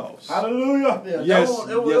the sauce. Hallelujah. Yeah, yes,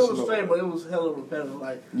 it was straight, but it was hella repetitive.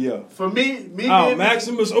 Like, for me.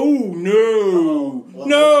 Maximus. Oh no,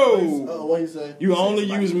 no. What you say? You only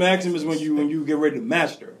use Maximus when you get ready to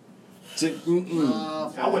master.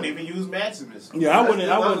 I wouldn't even use Maximus. Yeah, I wouldn't.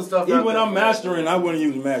 Even when I'm mastering, I wouldn't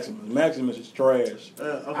use Maximus. Maximus is trash.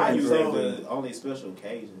 I use it for only special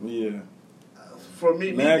occasion. Yeah. For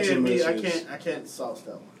me, I can't sauce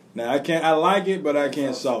that one. Now I like it, but I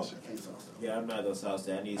can't sauce it. Yeah, I'm not gonna sauce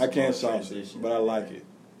that. I can't sauce it, but I like it.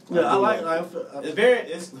 Yeah, I like it.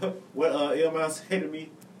 It's what Ilman said to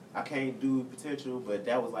me. I can't do potential, but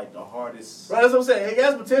that was like the hardest. Right, that's what I'm saying. It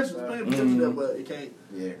has potential. There's plenty of potential there, but it can't.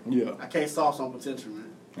 Yeah. I can't sauce on potential,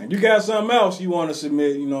 man. And you got something else you want to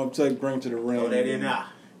submit, bring to the ring. Oh, that in now.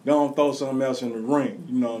 Don't throw something else in the ring.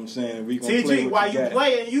 You know what I'm saying? We gonna TG, play what while you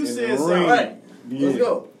playing, you said something. Right. Yeah. Let's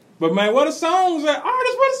go. But man, where the songs at?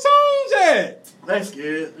 Artists, where the songs at? They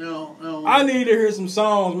scared. No. I need to hear some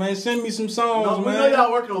songs, man. Send me some songs, man. We know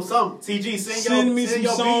y'all working on something. TG, send me some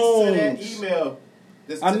your songs. To that email.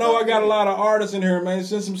 I know I got a lot of artists in here, man.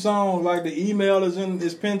 Send some songs. Like the email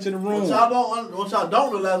is pinned to the room. What y'all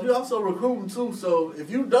don't realize, we also recruiting too. So if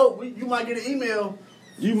you dope, you might get an email.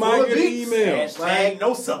 You might get an email. Hashtag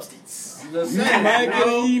no substance. You might get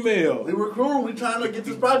an email. We recruiting. We trying to get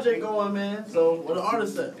this project going, man. So what the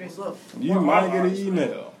artists at? What's up? You might get an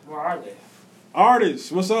email. Where are they?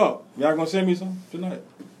 Artists, what's up? Y'all gonna send me some tonight?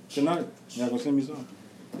 Y'all gonna send me some?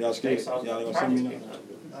 Y'all scared? Y'all gonna send me none?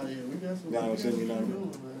 Y'all gonna send me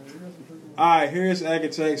none? Alright, here's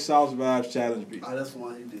Architect Sauce Vibes Challenge beat. Oh, that's the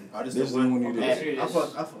one he did. This is the one you did. I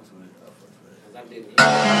fucked with it. I did. I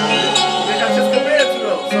just compared to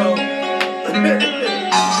though, so.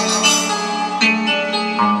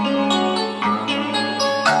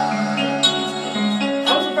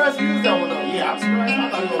 I'm surprised you used that one though. Yeah, I'm surprised. I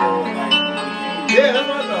thought you were going like. Yeah, that's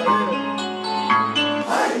what I thought. Yeah.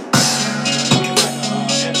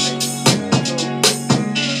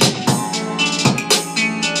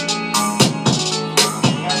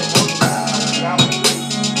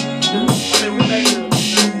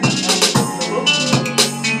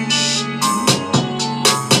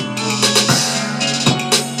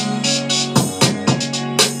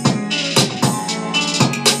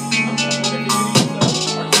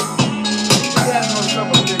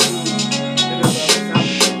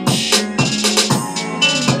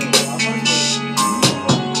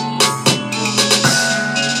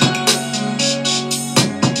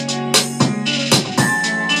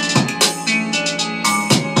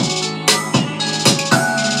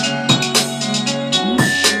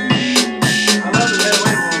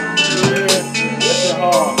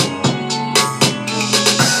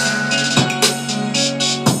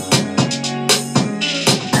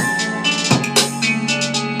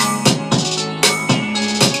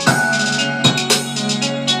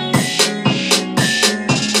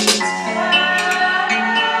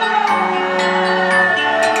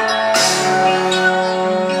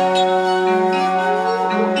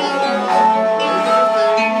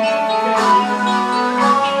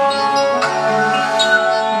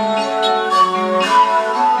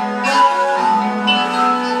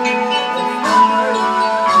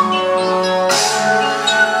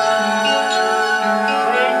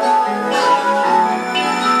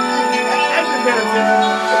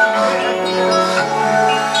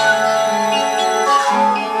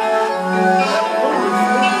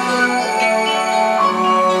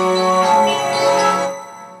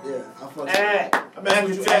 back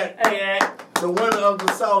attack. Hey, The winner of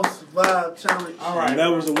the Sauce Vibe Challenge. all right. And that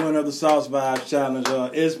was the winner of the Sauce Vibes Challenge.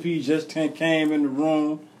 SP just came in the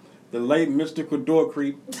room. The late Mr. Cador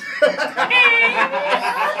Creep.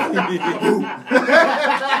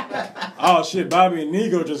 Oh shit, Bobby and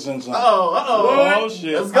Nigo just sent something. Oh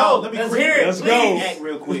shit. Let's go. Let me Let's hear it. Let's please. go. Act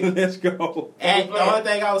real quick. Let's go. And the only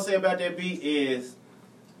thing I would say about that beat is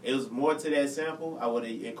it was more to that sample. I would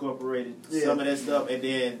have incorporated some of that stuff, and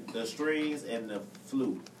then the strings and the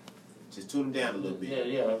flute. Just tune them down a little bit.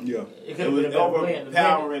 Yeah. It was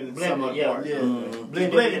overpowering some of the parts.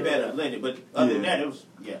 Blended better, blended. But other than that, it was,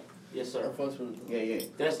 Yes, sir. Yeah.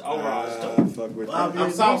 That's overall stuff. Fuck with Bobby that.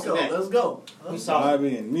 and saucing Nico, that. let's go. We saw.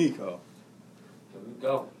 Bobby and Nico. Here we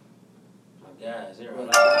go. My guys, here.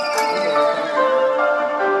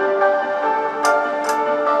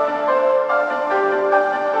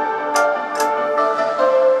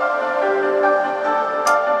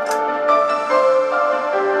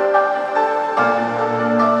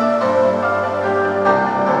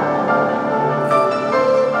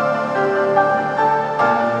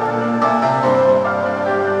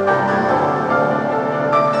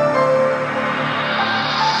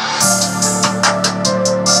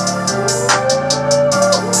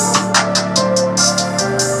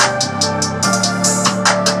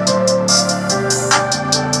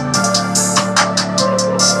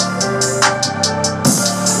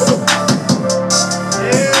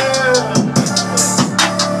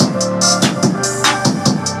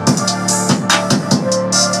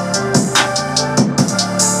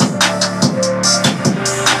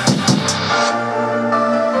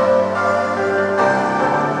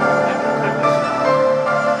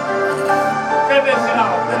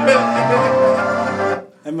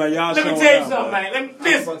 Hey man, y'all Let me showing tell you out, something, man.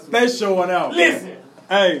 Listen. They showing out. Listen.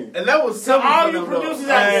 Hey. And that was To simple all for you them, producers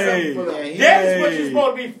though. out Hey. there, that is what you're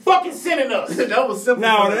supposed to be fucking sending us. That was simple.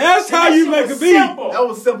 Now for them. that's how you make a beat. Simple. That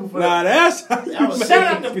was simple for Now them. that's how you was make Shout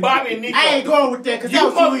a out to beat. Bobby and Nico. I ain't going with that because You that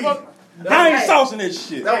was too easy. motherfucker. I ain't Hey. saucing this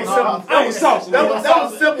shit. That was simple. I ain't saucing That this.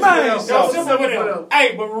 was simple. Man, for them. that was That was Simple simple with for them. them.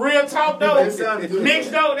 Hey, but real talk though, It sounded good.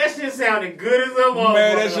 mixed though, that shit sounded good as a motherfucker.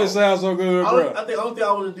 Man, that shit sounds so good, I bro. think the only thing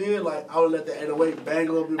I would have did, like, I would let the 808 bang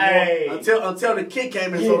a little bit more Hey. until the kick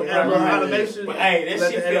came in. So Yeah, right. animation. But hey, that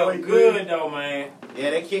let shit the felt 808 good breathe. though, man. Yeah,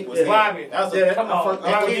 that kick was Bobby, That was Yeah, come I on, fuck-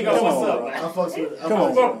 I Bobby, fuck- Nico, come what's on, up, bro. man? I fucks with it. Come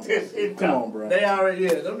on, Fuck this shit, Come dog. on, bro. They already,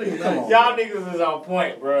 them niggas. Come on. Y'all niggas is on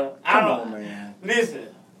point, bro. I Come don't on, man. listen.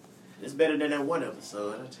 It's better than that one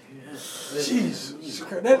episode. I'll tell you that. Jesus,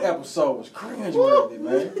 that episode was cringe-worthy,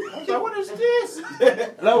 man. I was like, what is this?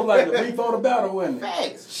 That was like the before the battle, wasn't it?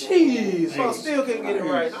 Facts. Jeez. So I still couldn't get it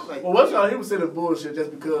right. I'm like, Well, what's y'all? He was sending bullshit just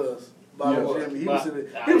because. Bobby Yeah. and Jimmy.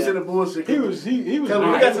 He was sending bullshit. He was. Because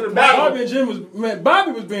when we got to the battle, Bobby and Jim was. Man,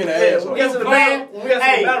 Bobby was being an yeah, asshole. when we got to the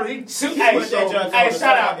battle, he Hey,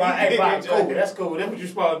 shout out, bro. Hey, Bob, He cool. did. That's cool. That's what you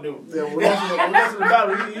supposed to do. Yeah, when we got to the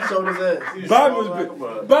battle, he showed his ass.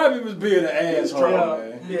 Bobby was being an asshole,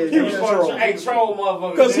 man. Yeah, He was yeah. trolling. Hey, troll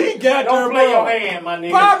motherfucker. 'Cause he got Don't there, play bro. your hand, my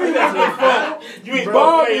nigga. Bobby doesn't fuck. You ain't supposed to play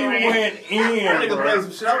Bobby your hand. went That in, nigga bro. played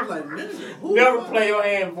some shit. I was like, nigga, who? Never play your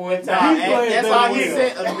hand for a Nah, time. He played that's that all he well.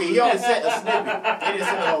 said. He only said a snippet. He didn't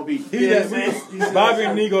say the whole beat. He Yeah, just, man. Bobby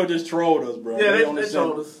and Nigo just trolled us, bro. Yeah, only they sent-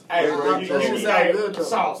 told us. Hey, Yeah, bro, that shit sound good, though.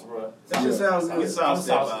 Sauce, bro. That shit sounds Get good. sauce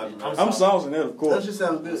that, Bobby. I'm saucing that, of That course. shit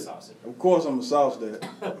sounds I'm good. saucing. Of course, I'm a sauce that.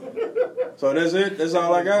 So that's it. That's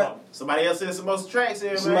all I got. Somebody else sent some more tracks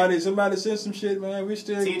here, man. Somebody send some shit, man. We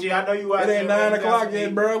still. TG, I know you out It there. ain't man. 9 You got o'clock some yet,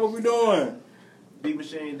 heat. bro. What we doing? Beat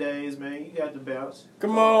Machine Days, man. You got the bounce.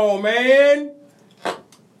 Come on, man.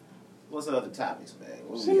 What's the other topics, man?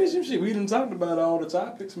 What Send me some shit. We done talked about all the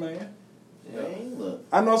topics, man. Man, look.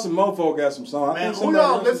 I know some mofo got some songs. I Man, think who somebody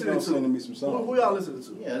y'all else is listening gonna to? send me some songs. Who y'all listening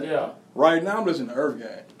to? Yeah. Yeah. Right now, I'm listening to Earth Gang.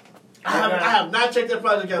 I have not checked that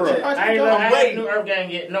project out Bro. yet. I ain't I'm no waiting. new Earth Gang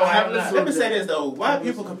yet. No, I I haven't haven't. Let me say this though. Why are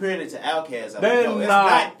people comparing it to Outkast? They're It's not.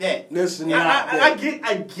 not that. Listen, I not.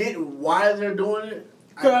 get why they're doing it.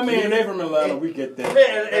 I mean, they from Atlanta. We get that.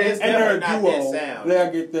 Yeah, And it's And they're a definitely not duo. that sound.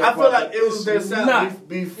 They get that. I feel like it was It's their sound not.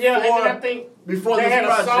 before. Yeah, and then I think before they this had a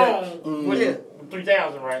project. song with Yeah.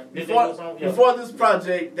 3000, right? Did they do a Before, song? Yeah. before this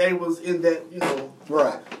project, they was in that,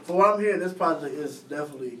 Right. For what I'm hearing, this project is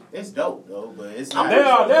definitely. It's dope though, but it's I'm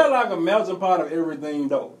not. They're like a melting pot of everything,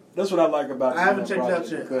 though. That's what I like about. I haven't them checked it out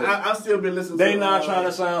projects, yet. because I've still been listening. They to not trying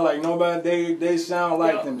to sound like nobody. They sound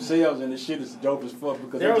like Yeah. themselves, and the shit is dope as fuck.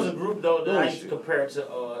 Because There they was a just- group though that I used to bullshit. compare to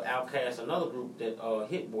Outkast, another group that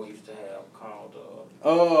Hit Boy used to have called.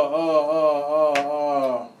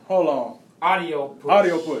 Hold on. Audio Push.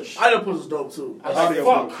 Audio Push. Audio Push is dope too.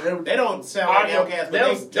 Audio Push. They don't sound like Outkast, but They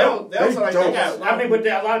don't sound like dope. Outkast. I mean, but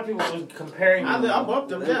a lot of people was comparing. I bumped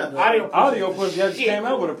them down. Audio Push just came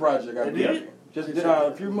out with a project. I They believe. did? Just did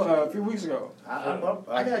a few weeks ago.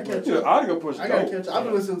 I gotta catch Dude, up. Audio Push. I gotta Dope. catch up. I've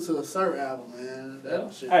been listening to the Sir album, man.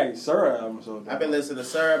 That shit. Hey, Sir album. So I've been listening to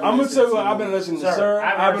Sir. I'm gonna tell you what I've been listening to. Sir,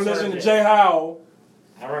 I've been listening to Jay Howell.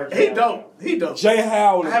 I heard He dope. He dope. Jay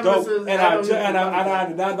Howell is dope, listened- and I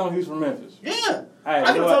did not know he was from Memphis. Yeah. Hey,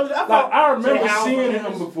 I you know told you, what? I remember Jay Howell seeing from him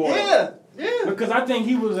Memphis? before. Yeah. Because I think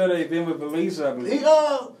he was at an event with Belisa, I believe.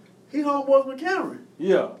 He homeboys with Cameron.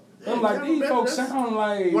 Yeah. Yeah, I'm like, Cameron these folks Memphis. sound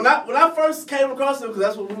like When I first came across him, because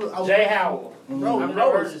that's what I was. Jay Howell. Bro, I've bro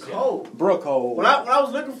never heard was this cold. Brooke Hole. When I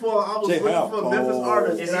was looking for, Jay Howell for Memphis cold.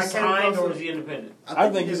 artists. Is and he I came signed across or him. is he independent? I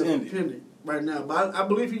think he's independent right now, but I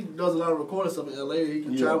believe he does a lot of recording stuff in LA.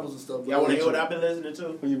 He travels and stuff. Y'all want to hear what I've been listening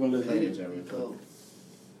to? Who you been listening Yeah, to? cold.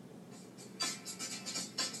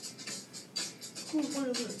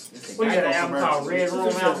 What you got an album called Red Room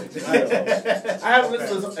album? I haven't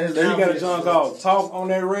listened to his Then you got a album John yet, called Talk on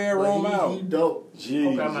that Red but Room He out. dope.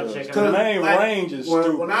 Jesus. Okay, I'm not checking The it out. name Like, range is when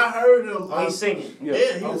stupid. I heard him, Oh, he's singing. Yeah,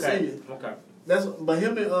 he was Okay. singing. Okay. But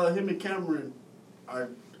him and Cameron are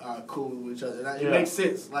cool with each other. And Yeah. It makes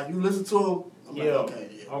sense. Like you listen to him, I'm like, Yeah. okay,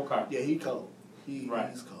 yeah. Okay. Yeah, he cold. Right.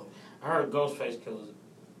 He's cold. I heard Ghostface Killers.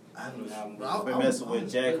 I haven't I've been messing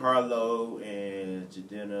with Jack Harlow and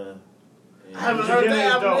Jadena. I haven't Jadena heard is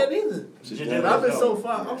that album dope. yet either. Jadena But I've been is so dope.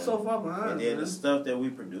 far. I'm so far behind. And then man. the stuff that we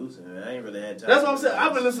producing, I ain't really had time. That's what I'm saying.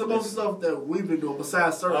 I've been listening to most of the stuff that we've been doing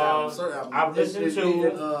besides Sir album. Sir album. I've listened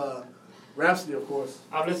to Rhapsody, of course.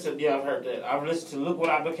 I've heard that. I've listened to Look What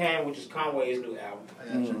I Became, which is Conway's new album. I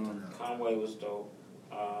gotta check that out. Conway was dope.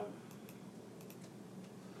 I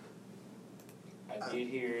did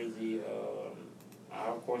hear the.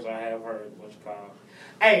 Of course, I have heard what's called.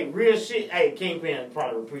 Hey, real shit. Hey, Kingpin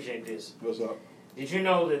probably appreciate this. What's up? Did you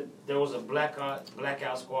know that there was a Blackout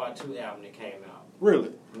Squad 2 album that came out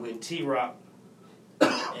Really? with T-Rock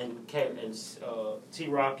and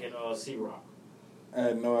T-Rock and C-Rock? I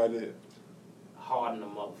had no idea. Hard in the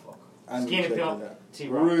motherfucker. I need to Skinny check Pimp, that out.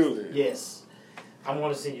 T-Rock. Really? Yes. I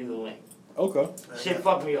want to send you the link. Okay. Shit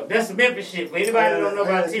fucked me up. That's the Memphis shit. For anybody that don't know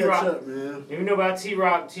about T-Rock, if you know about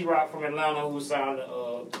T-Rock from Atlanta who signed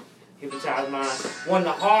Hypnotize Mind, one of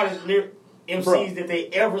the hardest MCs that they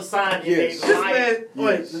ever signed in Yes. their This life. man,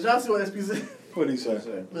 wait, Yes. did y'all see what SP said? What did he say?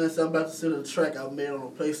 Man, so I'm about to send a track I made on a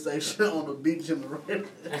PlayStation on the beach in the rain.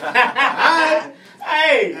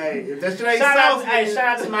 Hey, Hey, if that shit ain't shout saucy,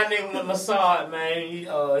 out to my nigga Massad, man.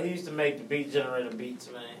 He used to make the beat generator beats,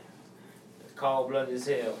 man. It's cold blooded as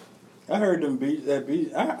hell. I heard them beats. That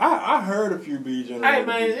beat. I heard a few beats. Hey man,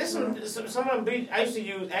 there's some of them beats. I used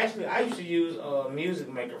to use Music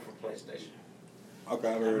Maker for PlayStation. Okay,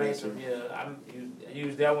 I I heard made that some. too. Yeah, I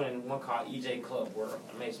used that one and one called EJ Club World.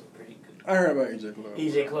 I made some pretty good. I heard about EJ Club.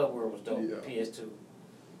 EJ Club World was dope. Yeah. PS2.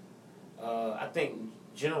 I think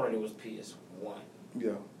Generator was PS1.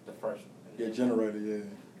 Yeah. The first one. Yeah, generator. Yeah.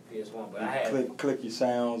 PS1, but I had. Click your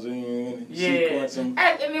sounds in. And Yeah, sequence them.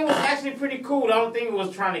 and it was actually pretty cool. The only thing it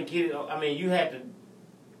was trying to get it. I mean, you had to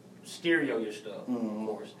stereo your stuff, Mhm. of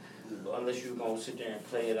course, unless you were gonna sit there and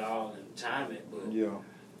play it all and time it. But Yeah.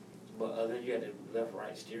 other than you had to left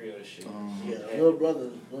right stereo the shit. yeah, little brother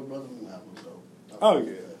album though. Oh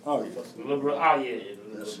yeah. Oh yeah. Little bro, oh yeah, Hell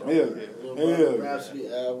yeah. Little Hell brother yeah. Rhapsody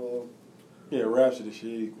album. Yeah, Rhapsody.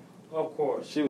 She. of course. She